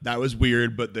what? That was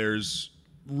weird, but there's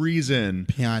reason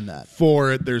behind that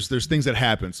for it. There's things that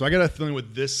happen. So I got a feeling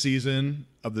with this season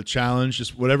of the challenge,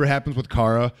 just whatever happens with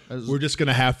Cara, we're just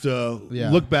gonna have to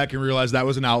look back and realize that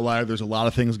was an outlier. There's a lot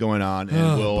of things going on,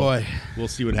 and we'll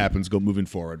see what happens moving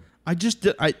forward.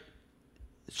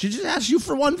 She just asked you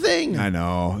for one thing. I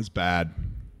know, it's bad.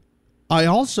 I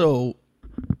also,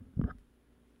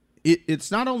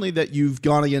 it's not only that you've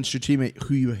gone against your teammate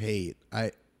who you hate.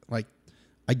 I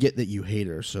get that you hate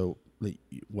her, so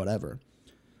whatever.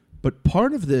 But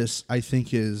part of this, I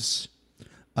think, is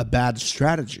a bad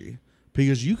strategy,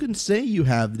 because you can say you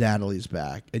have Natalie's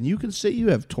back and you can say you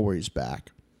have Tori's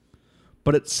back,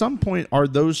 but at some point, are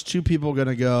those two people going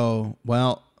to go,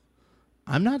 well,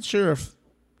 I'm not sure if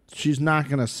she's not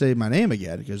going to say my name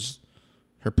again because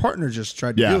her partner just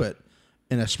tried to do it.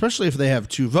 And especially if they have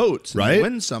 2 votes and they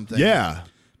win something,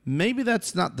 maybe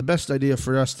that's not the best idea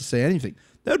for us to say anything.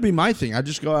 That would be my thing. I'd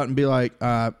just go out and be like,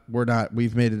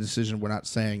 we've made a decision. We're not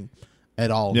saying at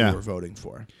all who we're voting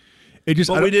for. We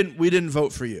didn't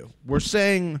vote for you. We're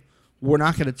saying we're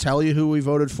not going to tell you who we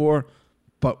voted for,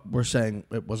 but we're saying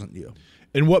it wasn't you.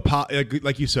 And what,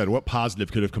 like you said, what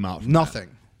positive could have come out from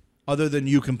nothing other than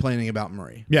you complaining about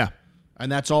Marie. Yeah.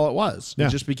 And that's all it was. Yeah. It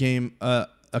just became a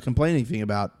complaining thing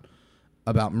about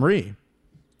Marie.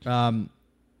 I mean,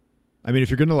 if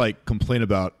you're going to complain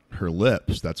about her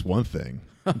lips, that's one thing.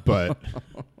 But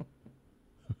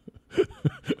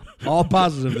all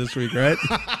positive this week, right?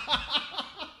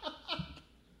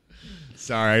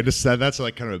 Sorry, I just said that's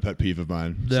kind of a pet peeve of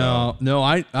mine. No,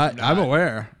 I'm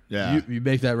aware. Yeah, you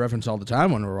make that reference all the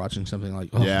time when we're watching something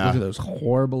like, look at those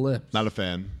horrible lips. Not a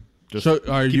fan. So,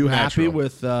 are you happy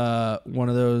with one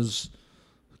of those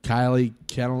Kylie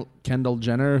Kendall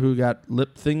Jenner who got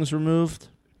lip things removed?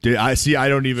 I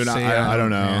don't even. I don't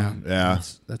know. Yeah.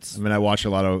 That's. I mean, I watch a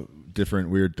lot of different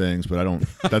weird things, but I don't.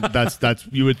 That's.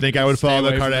 You would think I would follow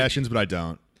the Kardashians, but I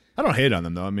don't. I don't hate on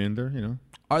them though. I mean, they're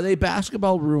Are they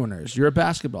basketball ruiners? You're a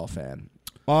basketball fan.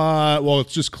 Well,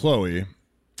 it's just Khloe,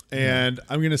 and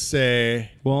I'm gonna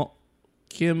say. Well,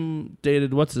 Kim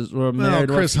dated married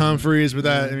Chris Humphries, but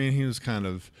that he was kind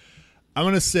of. I'm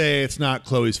gonna say it's not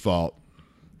Khloe's fault.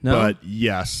 No? But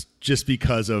yes, just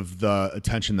because of the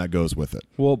attention that goes with it.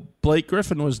 Well, Blake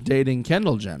Griffin was dating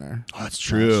Kendall Jenner. Oh, that's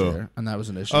true. And that was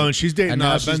an issue. Oh, and she's dating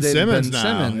Ben Simmons now.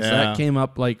 Simmons. Yeah. That came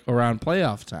up around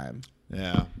playoff time.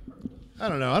 Yeah. I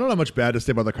don't know. I don't have much bad to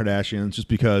say about the Kardashians just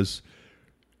because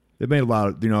they've made a lot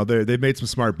of, they've made some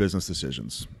smart business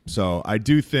decisions. So I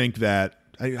do think that,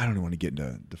 I don't want to get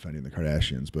into defending the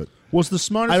Kardashians, but. Was the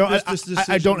smartest business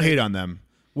decision? I don't hate on them.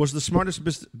 Was the smartest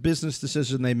business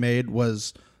decision they made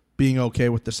was being okay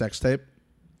with the sex tape?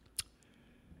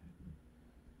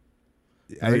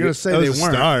 I'm going to say they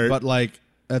weren't, but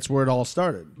that's where it all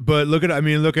started. But look at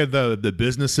the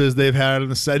businesses they've had on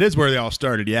the side. It is where they all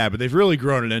started, yeah, but they've really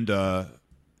grown it into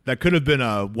that could have been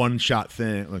a one-shot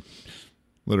thing,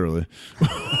 literally.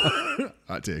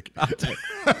 Hot take.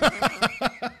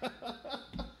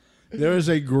 There is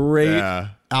a great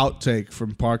outtake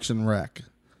from Parks and Rec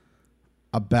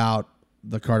about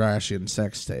the Kardashian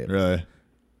sex tape. Really?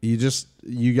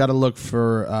 You got to look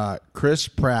for Chris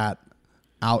Pratt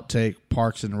outtake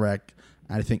Parks and Rec.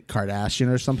 I think Kardashian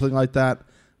or something like that,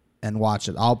 and watch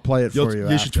it. I'll play it for you.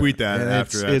 You should tweet that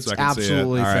after that. It's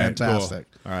absolutely fantastic.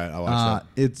 Cool. All right, I'll watch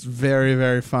that. It's very,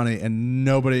 very funny, and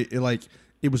nobody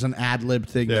it was an ad lib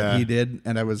thing that he did,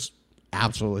 and it was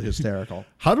absolutely hysterical.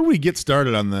 How did we get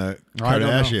started on the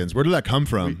Kardashians? Where did that come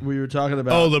from? We were talking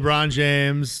about LeBron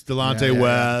James, Delonte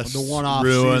West, the one-off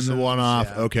ruin, seasons. The one-off.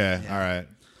 Yeah. Okay, all right.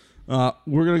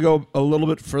 We're going to go a little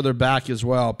bit further back as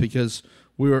well because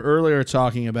we were earlier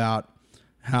talking about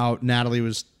how Natalie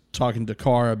was talking to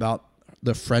Cara about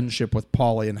the friendship with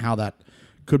Pauly and how that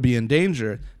could be in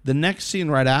danger. The next scene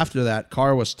right after that,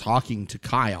 Cara was talking to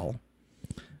Kyle,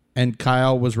 and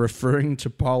Kyle was referring to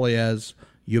Pauly as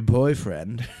your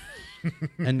boyfriend.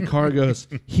 And Cara goes,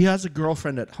 he has a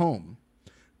girlfriend at home.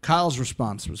 Kyle's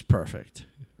response was perfect.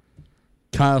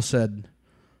 Kyle said,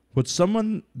 would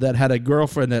someone that had a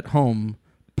girlfriend at home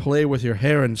play with your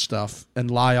hair and stuff and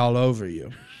lie all over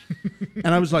you? And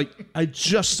I was like, I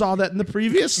just saw that in the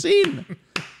previous scene.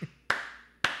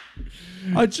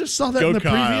 I just saw that in the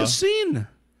previous scene.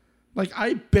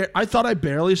 I thought I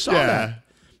barely saw that.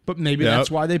 But maybe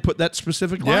that's why they put that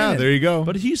specific line in. There you go.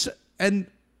 But he said, and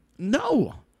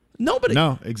no, Nobody.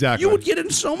 No, exactly. You would get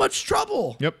in so much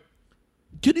trouble. Yep.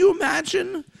 Can you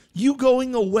imagine you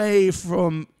going away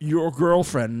from your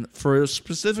girlfriend for a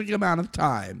specific amount of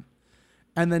time,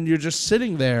 and then you're just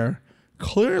sitting there,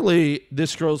 clearly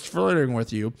this girl's flirting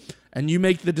with you, and you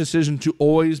make the decision to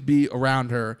always be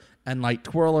around her and like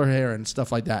twirl her hair and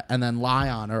stuff like that, and then lie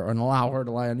on her and allow her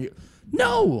to lie on you?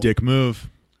 No. Dick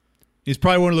move. He's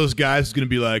probably one of those guys who's going to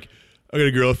be like, I got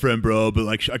a girlfriend, bro, but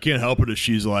like I can't help it if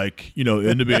she's like,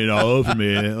 into me and all over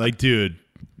me. Like, dude,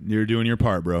 you're doing your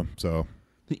part, bro. So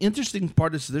the interesting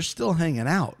part is they're still hanging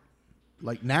out,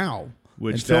 like now,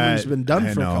 which and filming's been done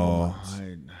for a couple months.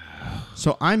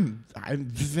 So I'm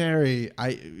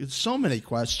it's so many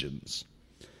questions.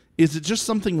 Is it just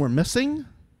something we're missing?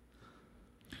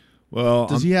 Well,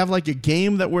 does he have like a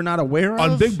game that we're not aware of?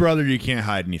 On Big Brother, you can't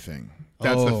hide anything.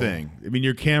 That's the thing. I mean,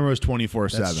 your camera is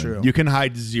 24/7. That's true. You can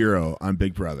hide zero on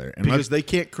Big Brother. Because they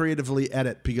can't creatively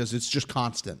edit because it's just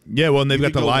constant. Yeah, well, and they've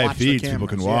got the live feeds people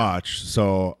can watch.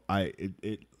 So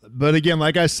but again,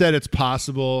 like I said, it's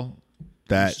possible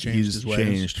that he's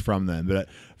changed from them. But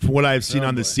from what I've seen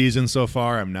on the season so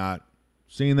far, I'm not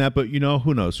seeing that. But,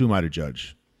 who knows? Who am I to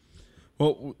judge?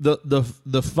 Well,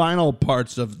 the final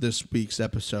parts of this week's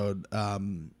episode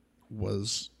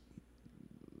was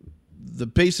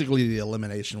basically the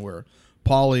elimination where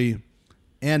Pauly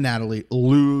and Natalie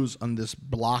lose on this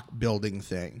block building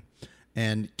thing,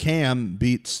 and Cam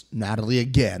beats Natalie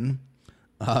again.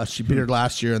 She beat her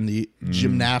last year in the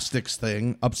gymnastics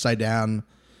thing, upside down,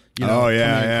 coming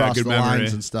across the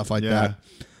lines and stuff like that.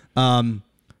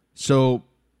 So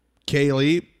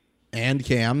Kaylee and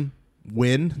Cam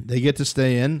win. They get to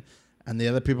stay in, and the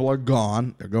other people are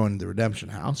gone. They're going to the redemption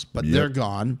house, but they're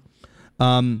gone.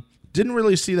 Didn't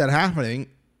really see that happening.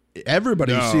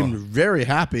 Everybody seemed very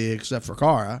happy except for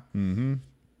Cara. Mm-hmm.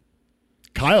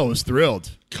 Kyle was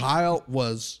thrilled. Kyle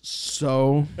was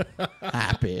so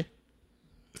happy.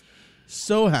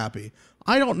 So happy.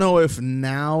 I don't know if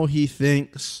now he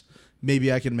thinks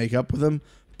maybe I can make up with him,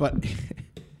 but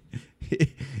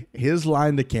his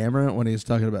line to camera when he was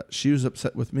talking about she was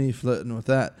upset with me, flirting with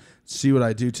that, see what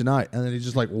I do tonight, and then he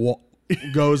just like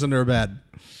goes into her bed.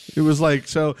 It was like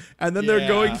so, and then they're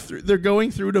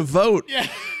going through to vote,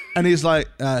 and he's like,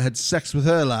 had sex with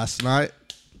her last night,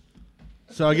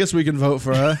 so I guess we can vote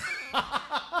for her.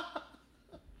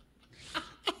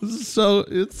 He's so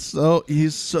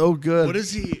good.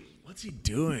 What's he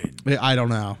doing? I don't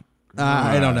know.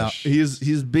 I don't know.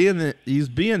 He's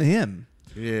being him.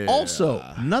 Yeah. Also,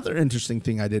 another interesting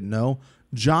thing I didn't know: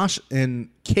 Josh and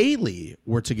Kaylee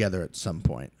were together at some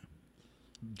point.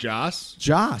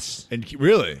 Josh. And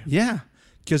really? Yeah,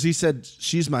 because he said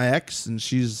she's my ex and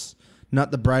she's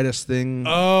not the brightest thing.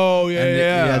 Oh yeah, and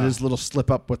yeah. He had his little slip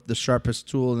up with the sharpest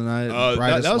tool in the night.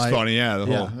 That was funny.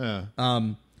 Yeah,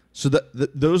 So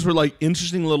those were like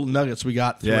interesting little nuggets we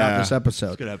got throughout this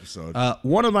episode. Good episode.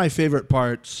 One of my favorite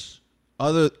parts,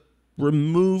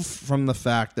 removed from the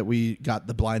fact that we got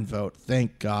the blind vote,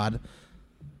 thank God.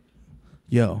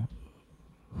 Yo,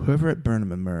 whoever at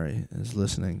Burnham and Murray is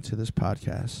listening to this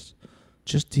podcast,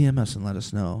 just DM us and let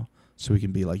us know so we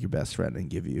can be like your best friend and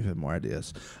give you even more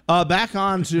ideas. Back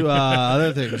on to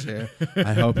other things here.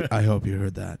 I hope you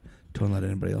heard that. Don't let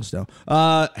anybody else know.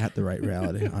 At The Right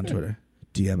Reality on Twitter.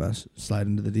 DM us. Slide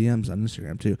into the DMs on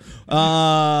Instagram too.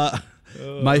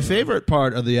 My favorite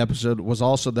part of the episode was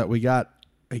also that we got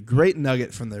a great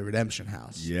nugget from the redemption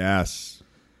house. Yes.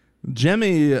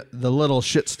 Jemmy, the little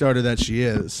shit starter that she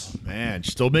is. Man,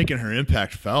 still making her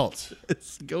impact felt.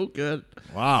 It's so good.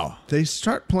 Wow. They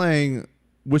start playing,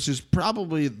 which is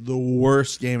probably the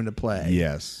worst game to play.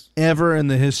 Yes. Ever in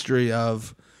the history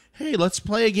of, hey, let's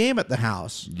play a game at the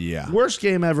house. Yeah. Worst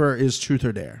game ever is Truth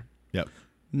or Dare. Yep.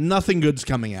 Nothing good's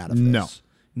coming out of this. No.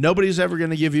 Nobody's ever going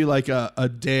to give you like a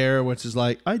dare, which is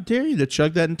like, I dare you to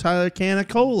chug that entire can of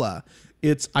cola.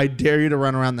 It's, I dare you to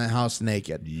run around the house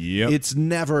naked. Yep. It's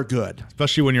never good.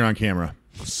 Especially when you're on camera.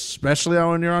 Especially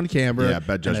when you're on camera. Yeah,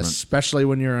 bad judgment. And especially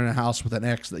when you're in a house with an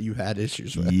ex that you had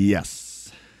issues with.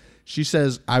 Yes. She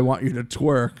says, I want you to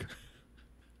twerk.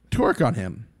 Twerk on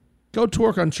him. Go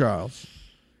twerk on Charles.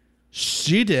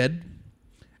 She did.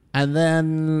 And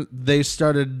then they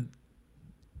started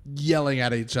yelling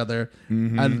at each other.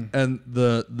 Mm-hmm. And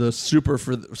the super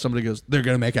for somebody goes, they're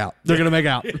going to make out. They're going to make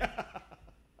out. Yeah.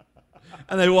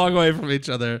 And they walk away from each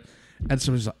other. And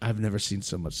somebody's like, I've never seen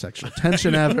so much sexual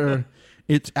tension ever.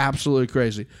 It's absolutely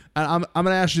crazy. And I'm going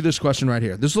to ask you this question right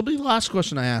here. This will be the last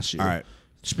question I ask you. All right.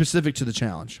 Specific to the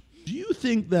challenge. Do you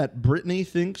think that Brittany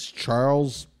thinks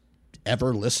Charles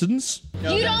ever listens?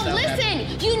 No, you don't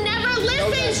listen. You never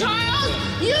listen,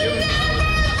 Charles. You never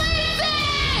listen.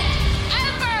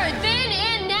 Ever. Then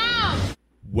and now.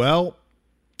 Well,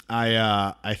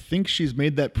 I think she's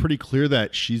made that pretty clear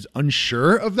that she's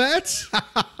unsure of that.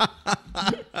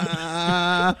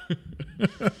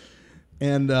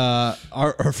 And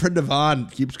our friend Devon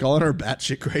keeps calling her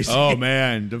batshit crazy. Oh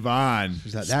man, Devon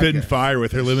that spitting guy? fire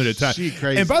with her limited time. She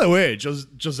crazy. And by the way,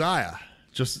 Josiah,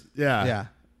 Yeah.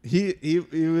 He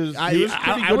was.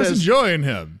 I was enjoying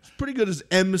him. Pretty good as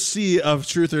MC of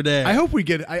Truth or Dare. I hope we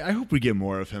get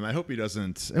more of him. I hope he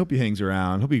doesn't. I hope he hangs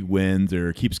around. I hope he wins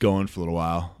or keeps going for a little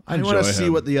while. I want to see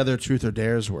what the other Truth or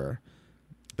Dares were.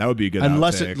 That would be a good.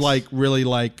 Unless outtake. it like really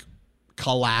like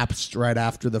collapsed right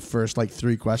after the first like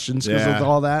 3 questions because of Yeah.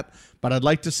 all that. But I'd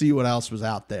like to see what else was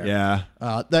out there. Yeah.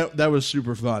 That was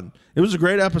super fun. It was a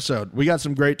great episode. We got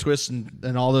some great twists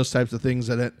and all those types of things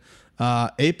in it.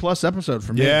 A+ episode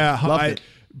for me. Yeah, Loved it.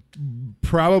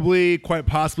 Probably, quite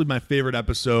possibly, my favorite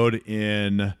episode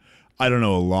in I don't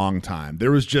know a long time. It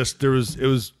was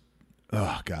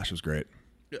oh gosh, it was great.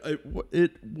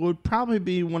 It would probably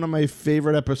be one of my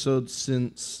favorite episodes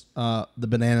since the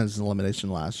Bananas elimination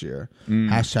last year. #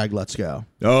 Let's go.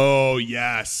 Oh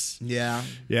yes, Yeah,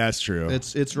 yeah, it's true.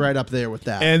 it's right up there with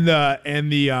that. And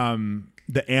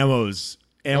the Ammo's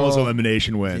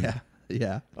elimination win.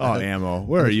 Yeah. Oh, Ammo,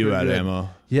 where are you at, good. Ammo?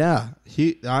 Yeah,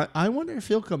 I wonder if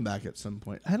he'll come back at some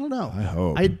point. I don't know. I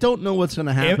hope. I don't know what's going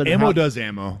to happen. Ammo does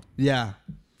Ammo. Yeah,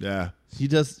 Yeah. he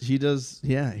does.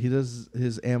 Yeah, he does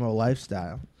his Ammo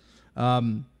lifestyle.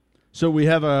 So we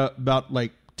have about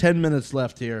like 10 minutes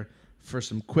left here for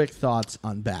some quick thoughts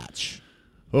on Batch.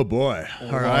 Oh boy.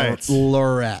 All right.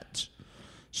 Bachelorette.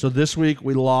 So this week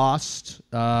we lost.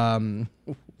 We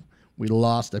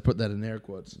lost. I put that in air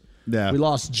quotes. Yeah. We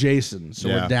lost Jason. So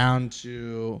Yeah. we're down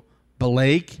to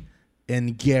Blake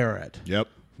and Garrett. Yep.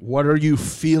 What are you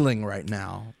feeling right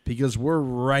now? Because we're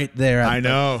right there. I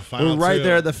know. Final We're right two.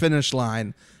 there at the finish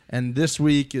line. And this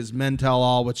week is Men Tell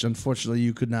All, which unfortunately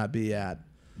you could not be at.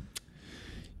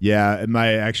 Yeah, and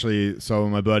my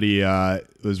buddy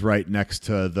was right next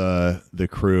to the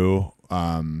crew,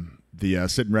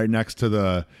 sitting right next to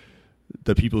the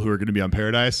people who are going to be on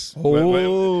Paradise.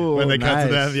 Oh, when they cut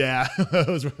to nice. them, yeah, that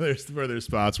was where their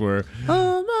spots were.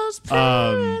 Almost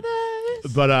Paradise.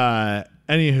 But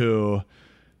anywho,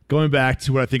 going back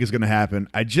to what I think is going to happen,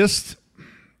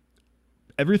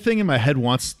 everything in my head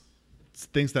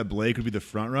thinks that Blake would be the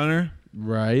front runner.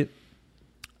 Right.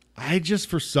 I just,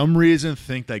 for some reason,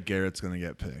 think that Garrett's going to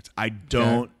get picked. I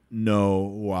don't know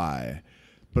why,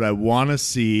 but I want to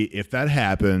see if that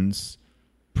happens.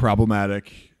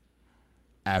 Problematic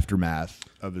aftermath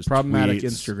of his Problematic tweets.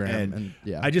 Instagram. And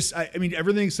yeah. I mean,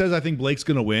 everything says I think Blake's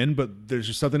going to win, but there's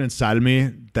just something inside of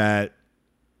me that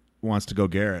wants to go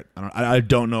Garrett. I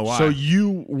don't know why. So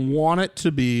you want it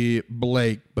to be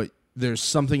Blake, but there's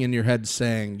something in your head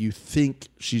saying you think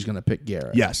she's going to pick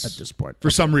Garrett. Yes. At this point.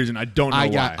 For some reason, I don't know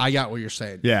why. I got what you're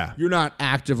saying. Yeah. You're not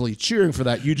actively cheering for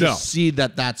that. You just see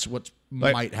that that's what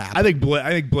might happen. I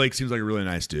think Blake seems like a really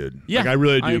nice dude. Yeah, like, I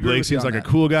really do. I agree Blake with you seems on like a that.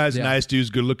 cool guy. He's a Yeah. nice dude. He's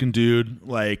a good-looking dude.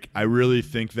 Like, I really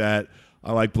think that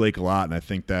I like Blake a lot, and I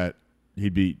think that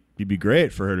he'd be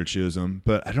great for her to choose him.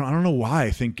 But I don't know why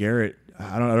I think Garrett.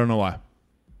 I don't know why.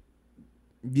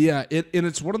 Yeah, and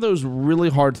it's one of those really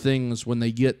hard things when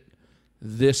they get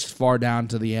this far down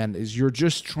to the end is you're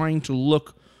just trying to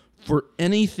look for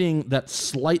anything that's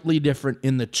slightly different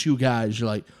in the two guys. You're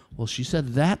like, well, she said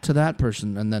that to that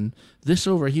person and then this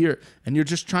over here. And you're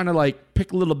just trying to like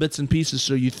pick little bits and pieces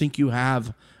so you think you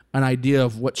have an idea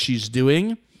of what she's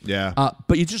doing. Yeah.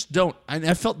 But you just don't. And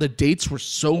I felt the dates were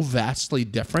so vastly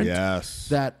different Yes.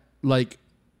 that like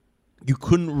you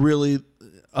couldn't really,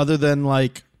 other than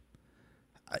like,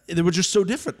 they were just so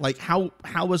different. Like, how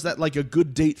was that like a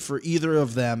good date for either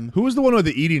of them? Who was the one with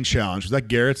the eating challenge? Was that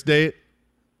Garrett's date?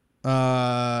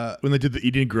 When they did the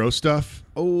eating gross stuff?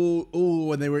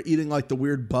 When they were eating like the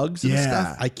weird bugs and Yeah.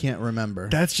 stuff? I can't remember.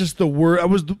 That's just the word.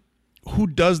 Who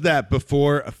does that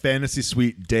before a fantasy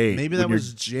suite date? Maybe when that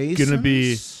was you're Jason. gonna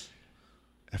be.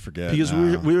 I forget. Because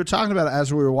we were talking about it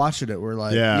as we were watching it. We're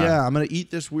like, Yeah. I'm going to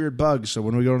eat this weird bug. So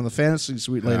when we go to the fantasy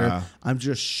suite later, Yeah. I'm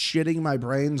just shitting my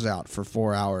brains out for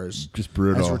 4 hours. Just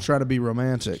brutal. As we're trying to be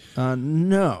romantic.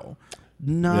 No,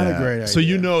 not a great idea. So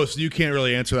you can't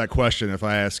really answer that question if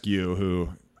I ask you who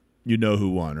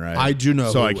won, right? I do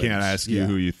know So who I can't wins. ask you Yeah.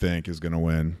 who you think is going to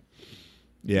win.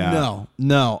 Yeah.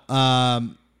 No.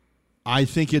 I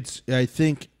think it's.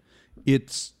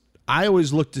 I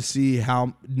always look to see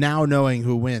how, now knowing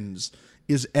who wins,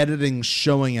 is editing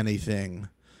showing anything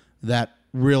that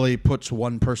really puts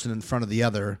one person in front of the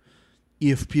other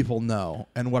if people know.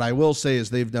 And what I will say is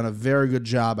they've done a very good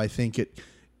job, I think,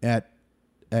 at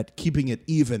at keeping it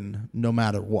even no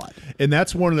matter what. And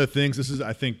that's one of the things. This is,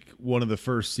 I think, one of the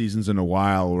first seasons in a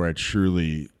while where I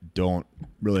truly don't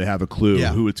really have a clue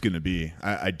who it's going to be.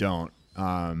 I don't.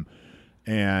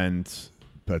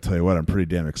 But I tell you what, I'm pretty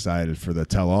damn excited for the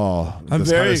tell-all. I'm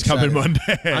very excited. Coming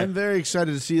Monday. I'm very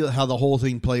excited to see how the whole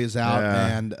thing plays out,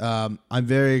 and I'm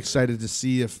very excited to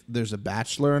see if there's a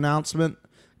Bachelor announcement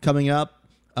coming up.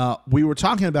 We were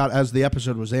talking about, as the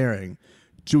episode was airing,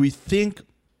 do we think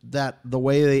that the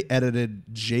way they edited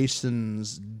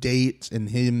Jason's date and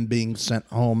him being sent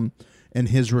home and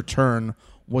his return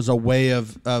was a way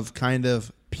of kind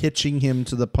of pitching him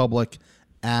to the public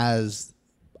as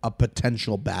a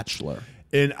potential Bachelor?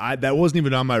 And that wasn't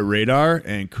even on my radar,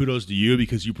 and kudos to you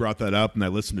because you brought that up, and I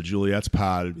listened to Juliet's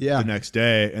pod the next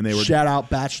day, and they were shout out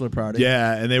Bachelor Party.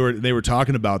 Yeah, and they were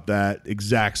talking about that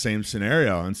exact same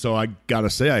scenario, and so I gotta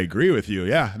say I agree with you.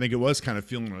 Yeah, I think it was kind of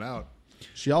feeling it out.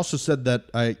 She also said that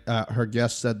her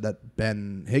guest said that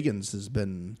Ben Higgins has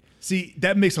been. See,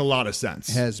 that makes a lot of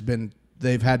sense.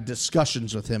 They've had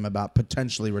discussions with him about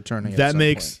potentially returning. That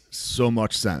makes so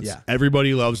much sense. Yeah.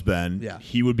 Everybody loves Ben. Yeah.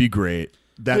 He would be great.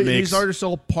 He's already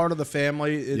still part of the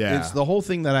family. It's the whole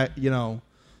thing that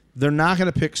they're not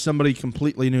going to pick somebody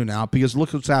completely new now because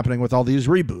look what's happening with all these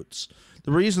reboots.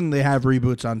 The reason they have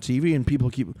reboots on TV and people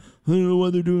keep, I don't know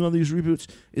why they're doing all these reboots,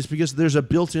 is because there's a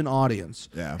built-in audience.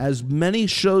 Yeah. As many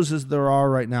shows as there are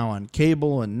right now on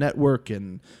cable and network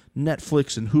and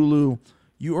Netflix and Hulu,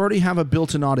 you already have a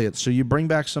built-in audience. So you bring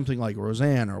back something like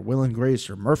Roseanne or Will and Grace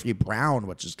or Murphy Brown,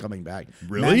 which is coming back.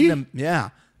 Really?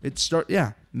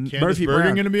 Murphy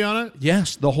Brown going to be on it?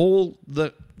 Yes, the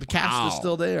cast is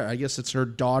still there. I guess it's her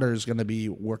daughter's going to be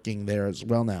working there as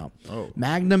well now. Oh.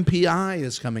 Magnum PI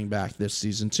is coming back this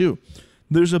season too.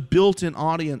 There's a built-in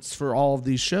audience for all of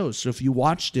these shows. So if you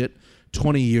watched it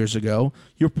 20 years ago,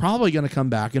 you're probably going to come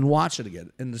back and watch it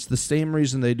again. And it's the same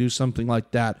reason they do something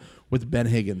like that with Ben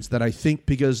Higgins, that I think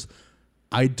because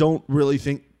I don't really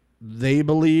think they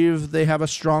believe they have a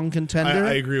strong contender.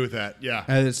 I agree with that, yeah.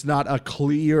 And it's not a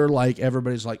clear, like,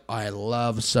 everybody's like, I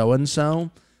love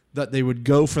so-and-so, that they would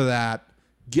go for that,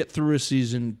 get through a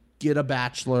season, get a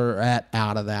Bachelorette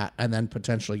out of that, and then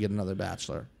potentially get another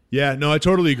Bachelor. Yeah, no, I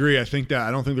totally agree. I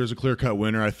don't think there's a clear-cut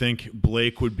winner. I think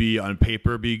Blake would be, on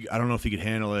paper, I don't know if he could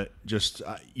handle it. Just,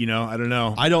 I don't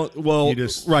know.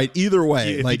 Right, either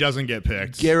way. If he doesn't get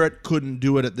picked. Garrett couldn't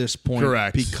do it at this point.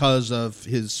 Correct. Because of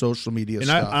his social media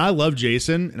stuff. And I love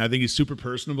Jason, and I think he's super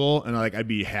personable, and I'd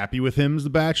be happy with him as the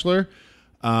Bachelor.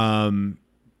 I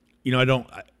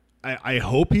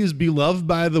hope he's beloved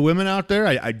by the women out there.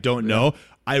 I don't know.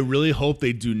 I really hope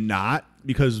they do not,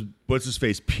 because what's his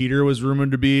face? Peter was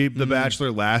rumored to be the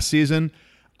Bachelor last season.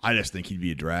 I just think he'd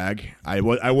be a drag. I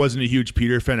wasn't a huge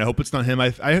Peter fan. I hope it's not him.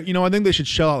 I think they should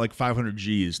shell out like 500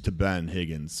 G's to Ben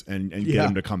Higgins and get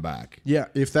him to come back. Yeah,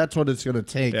 if that's what it's going to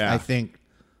take, I think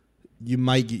you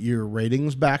might get your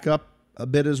ratings back up a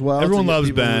bit as well. Everyone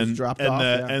loves Ben,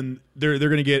 and they're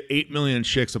going to get 8 million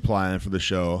chicks applying for the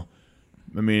show.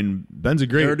 I mean, Ben's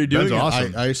Ben's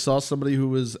awesome. I saw somebody who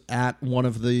was at one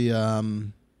of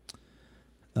the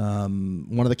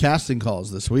casting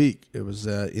calls this week. It was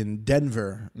in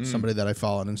Denver. Somebody that I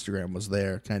follow on Instagram was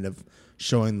there, kind of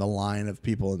showing the line of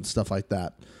people and stuff like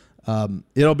that.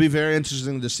 It'll be very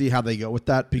interesting to see how they go with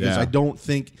that, because I don't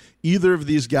think either of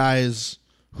these guys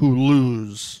who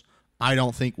lose, I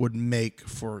don't think would make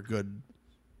for a good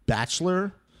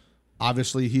Bachelor.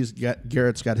 Obviously,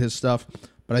 Garrett's got his stuff.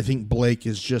 But I think Blake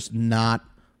is just not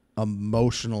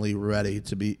emotionally ready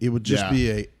to be. It would just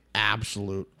be a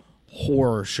absolute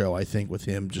horror show, I think, with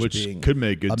him just being could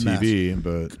make good TV,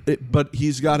 but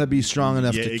he's got to be strong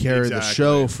enough to carry the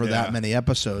show for that many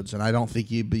episodes, and I don't think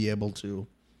he'd be able to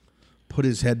put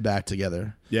his head back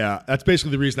together. Yeah, that's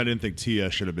basically the reason I didn't think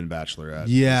Tia should have been Bachelorette.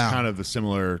 Yeah, it's kind of a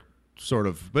similar sort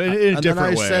of, but in a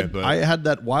different way. But I had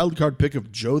that wild card pick of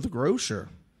Joe the Grocer.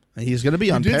 He's going to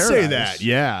be on Paradise. You did say that,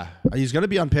 yeah. He's going to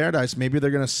be on Paradise. Maybe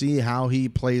they're going to see how he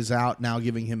plays out now,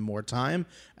 giving him more time,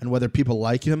 and whether people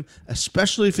like him,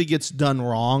 especially if he gets done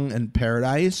wrong in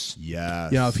Paradise.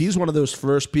 Yes. If he's one of those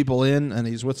first people in and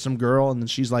he's with some girl, and then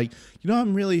she's like,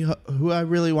 who I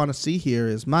really want to see here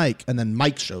is Mike, and then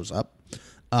Mike shows up,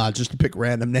 just to pick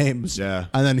random names. Yeah.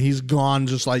 And then he's gone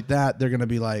just like that. They're going to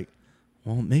be like,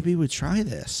 well, maybe we try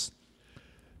this.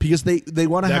 Because they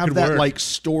want to have that like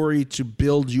story to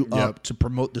build you up to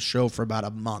promote the show for about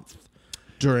a month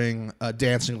during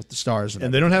Dancing with the Stars.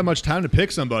 And they don't have much time to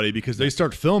pick somebody because they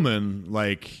start filming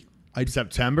like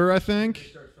September, I think. They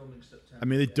start filming September. I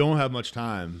mean, they don't have much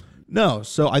time. No,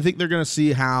 so I think they're going to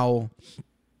see how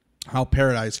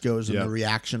Paradise goes and the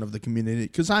reaction of the community,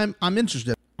 because I'm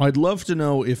interested. I'd love to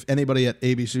know if anybody at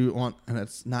ABC and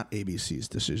it's not ABC's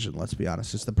decision, let's be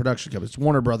honest. It's the production company. It's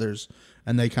Warner Brothers,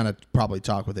 and they kind of probably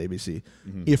talk with ABC.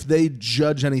 If they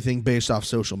judge anything based off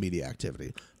social media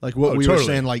activity. Like what we were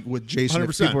saying, like with Jason,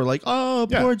 if people were like, oh,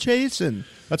 poor Jason.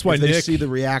 That's why they see the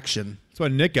reaction. That's why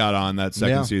Nick got on that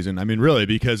second season. I mean, really,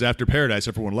 because after Paradise,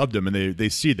 everyone loved him, and they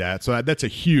see that. So that's a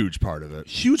huge part of it.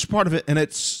 Huge part of it, and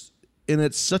it's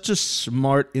such a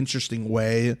smart, interesting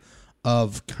way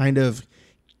of kind of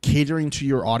catering to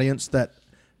your audience that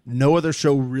no other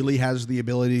show really has the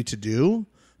ability to do.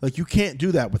 Like, you can't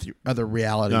do that with your other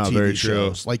reality TV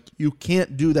shows. Like, you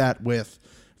can't do that with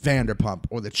Vanderpump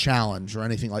or The Challenge or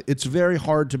anything like. It's very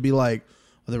hard to be like,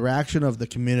 the reaction of the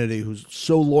community who's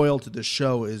so loyal to this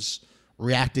show is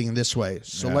reacting this way.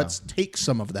 So let's take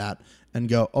some of that and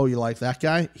go, oh, you like that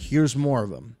guy? Here's more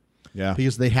of them. Yeah.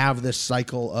 Because they have this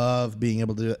cycle of being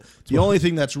able to do it. The only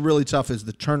thing that's really tough is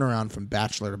the turnaround from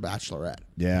Bachelor to Bachelorette.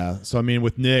 Yeah. So, I mean,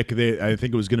 with Nick, I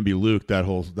think it was going to be Luke that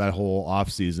whole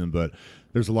off season, but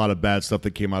there's a lot of bad stuff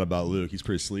that came out about Luke. He's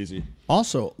pretty sleazy.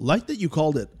 Also, like that you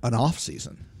called it an off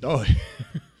season. Oh,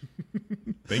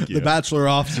 thank you. The Bachelor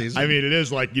off season. I mean, it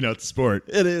is like, it's sport.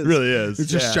 It is. It really is. You're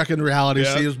just checking reality,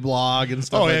 see his blog and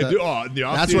stuff like that. The off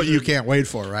That's season, what you can't wait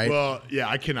for, right? Well, yeah,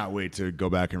 I cannot wait to go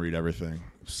back and read everything.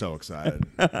 So excited.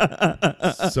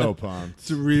 So pumped.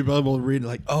 To read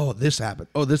like, oh, this happened.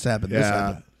 Oh, this happened. This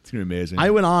happened. It's going to be amazing. I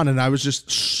went on and I was just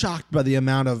shocked by the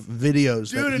amount of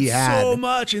videos that he had. So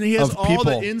much. And he has all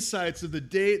the insights of the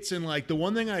dates. And like the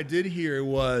one thing I did hear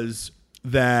was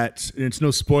that, and it's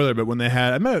no spoiler, but when they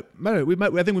had, I think we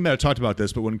might have talked about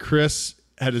this, but when Chris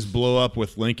had his blow up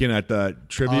with Lincoln at the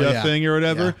trivia thing or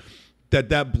whatever,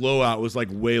 that blowout was like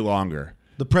way longer.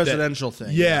 The presidential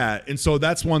thing. Yeah. And so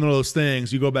that's one of those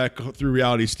things. You go back through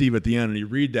Reality Steve at the end and you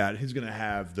read that, he's going to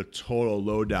have the total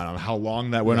lowdown on how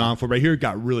long that went on for. But here it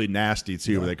got really nasty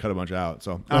too, where they cut a bunch out.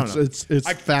 So I don't know. It's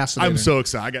fascinating. I'm so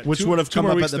excited. Which would have come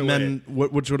up at the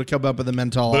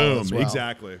mental. Boom. As well.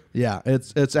 Exactly. Yeah.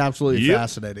 It's absolutely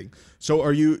fascinating. So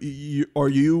you're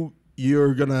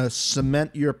going to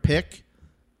cement your pick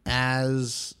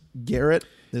as Garrett?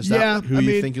 Is that who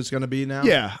you think is going to be now?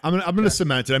 Yeah, I'm going to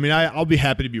cement it. I mean, I'll be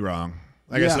happy to be wrong.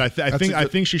 Like I said, I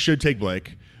think she should take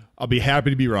Blake. I'll be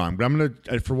happy to be wrong, but I'm going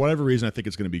to, for whatever reason, I think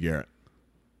it's going to be Garrett.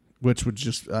 Which would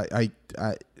just,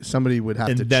 somebody would have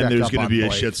to check up on And then there's going to be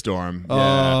Blake. a shitstorm.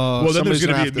 Oh, well, then there's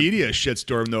going to be a media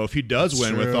shitstorm though if he does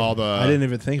win with all the. I didn't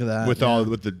even think of that. With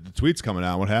the tweets coming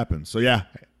out, what happens? So yeah.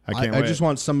 I can't wait. I just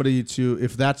want somebody to,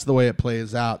 if that's the way it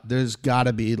plays out, there's got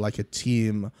to be like a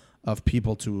team of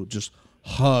people to just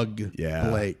hug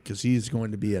Blake, because he's going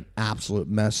to be an absolute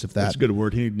mess if that's a good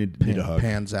word. He need a hug.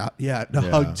 Pans out. Yeah, the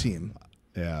hug team.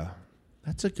 Yeah.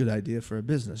 That's a good idea for a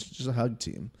business. Just a hug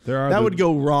team. That would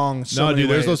go wrong so many ways.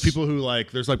 There's those people who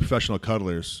there's professional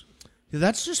cuddlers. Yeah,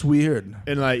 that's just weird.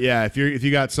 And if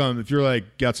you got some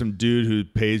dude who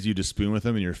pays you to spoon with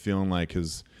him and you're feeling like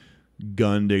his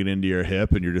gun digging into your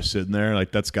hip and you're just sitting there,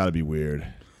 that's got to be weird.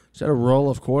 Is that a roll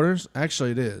of quarters?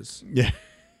 Actually, it is. Yeah.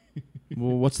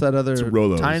 Well, what's that other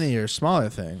tiny or smaller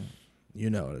thing? You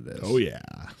know what it is. Oh, yeah.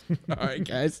 All right,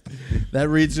 guys. That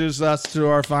reaches us to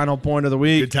our final point of the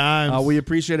week. Good times. We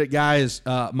appreciate it, guys.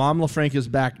 Mom LaFranc is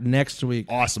back next week.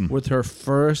 Awesome. With her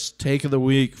first take of the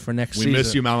week for next season. We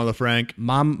miss you, Mama LaFranc.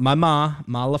 Ma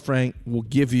LaFranc will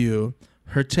give you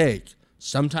her take.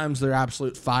 Sometimes they're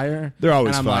absolute fire. They're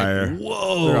always fire. Like,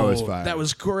 whoa. They're always fire. That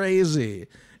was crazy.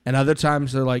 And other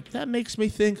times they're like, that makes me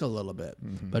think a little bit.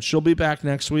 Mm-hmm. But she'll be back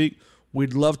next week.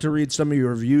 We'd love to read some of your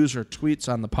reviews or tweets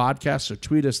on the podcast, so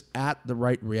tweet us at The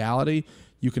Right Reality.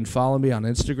 You can follow me on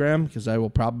Instagram, because I will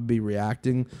probably be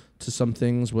reacting to some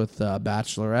things with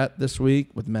Bachelorette this week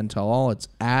with Men Tell All. It's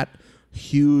at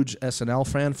Huge SNL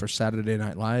Fan for Saturday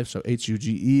Night Live, so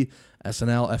HUGE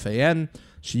SNL FAN.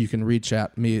 So you can reach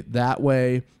at me that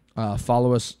way.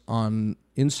 Follow us on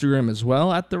Instagram as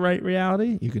well at The Right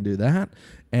Reality. You can do that.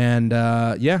 And,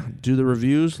 do the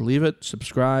reviews, leave it,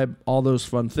 subscribe, all those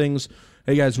fun things.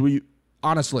 Hey, guys, we've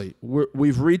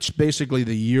reached basically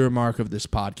the year mark of this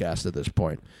podcast at this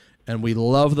point, and we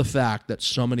love the fact that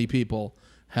so many people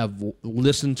have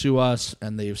listened to us,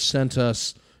 and they've sent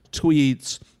us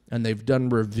tweets, and they've done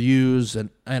reviews and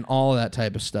all that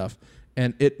type of stuff.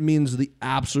 And it means the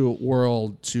absolute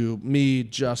world to me,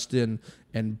 Justin,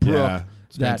 and Brooke,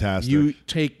 that fantastic. You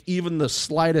take even the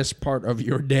slightest part of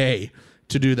your day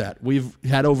to do that. We've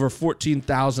had over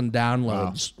 14,000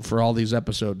 downloads for all these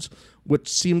episodes, which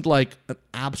seemed like an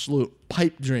absolute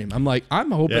pipe dream.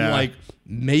 I'm hoping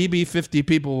maybe 50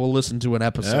 people will listen to an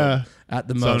episode at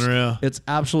the most. Unreal. It's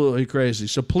absolutely crazy.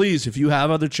 So please, if you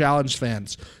have other Challenge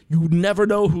fans, you never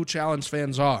know who Challenge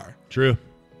fans are. True.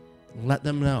 let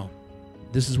them know.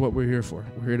 This is what we're here for.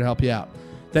 We're here to help you out.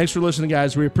 Thanks for listening,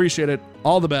 guys. We appreciate it.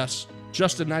 All the best.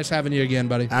 Justin, nice having you again,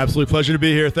 buddy. Absolute pleasure to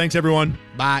be here. Thanks, everyone.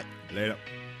 Bye. Later.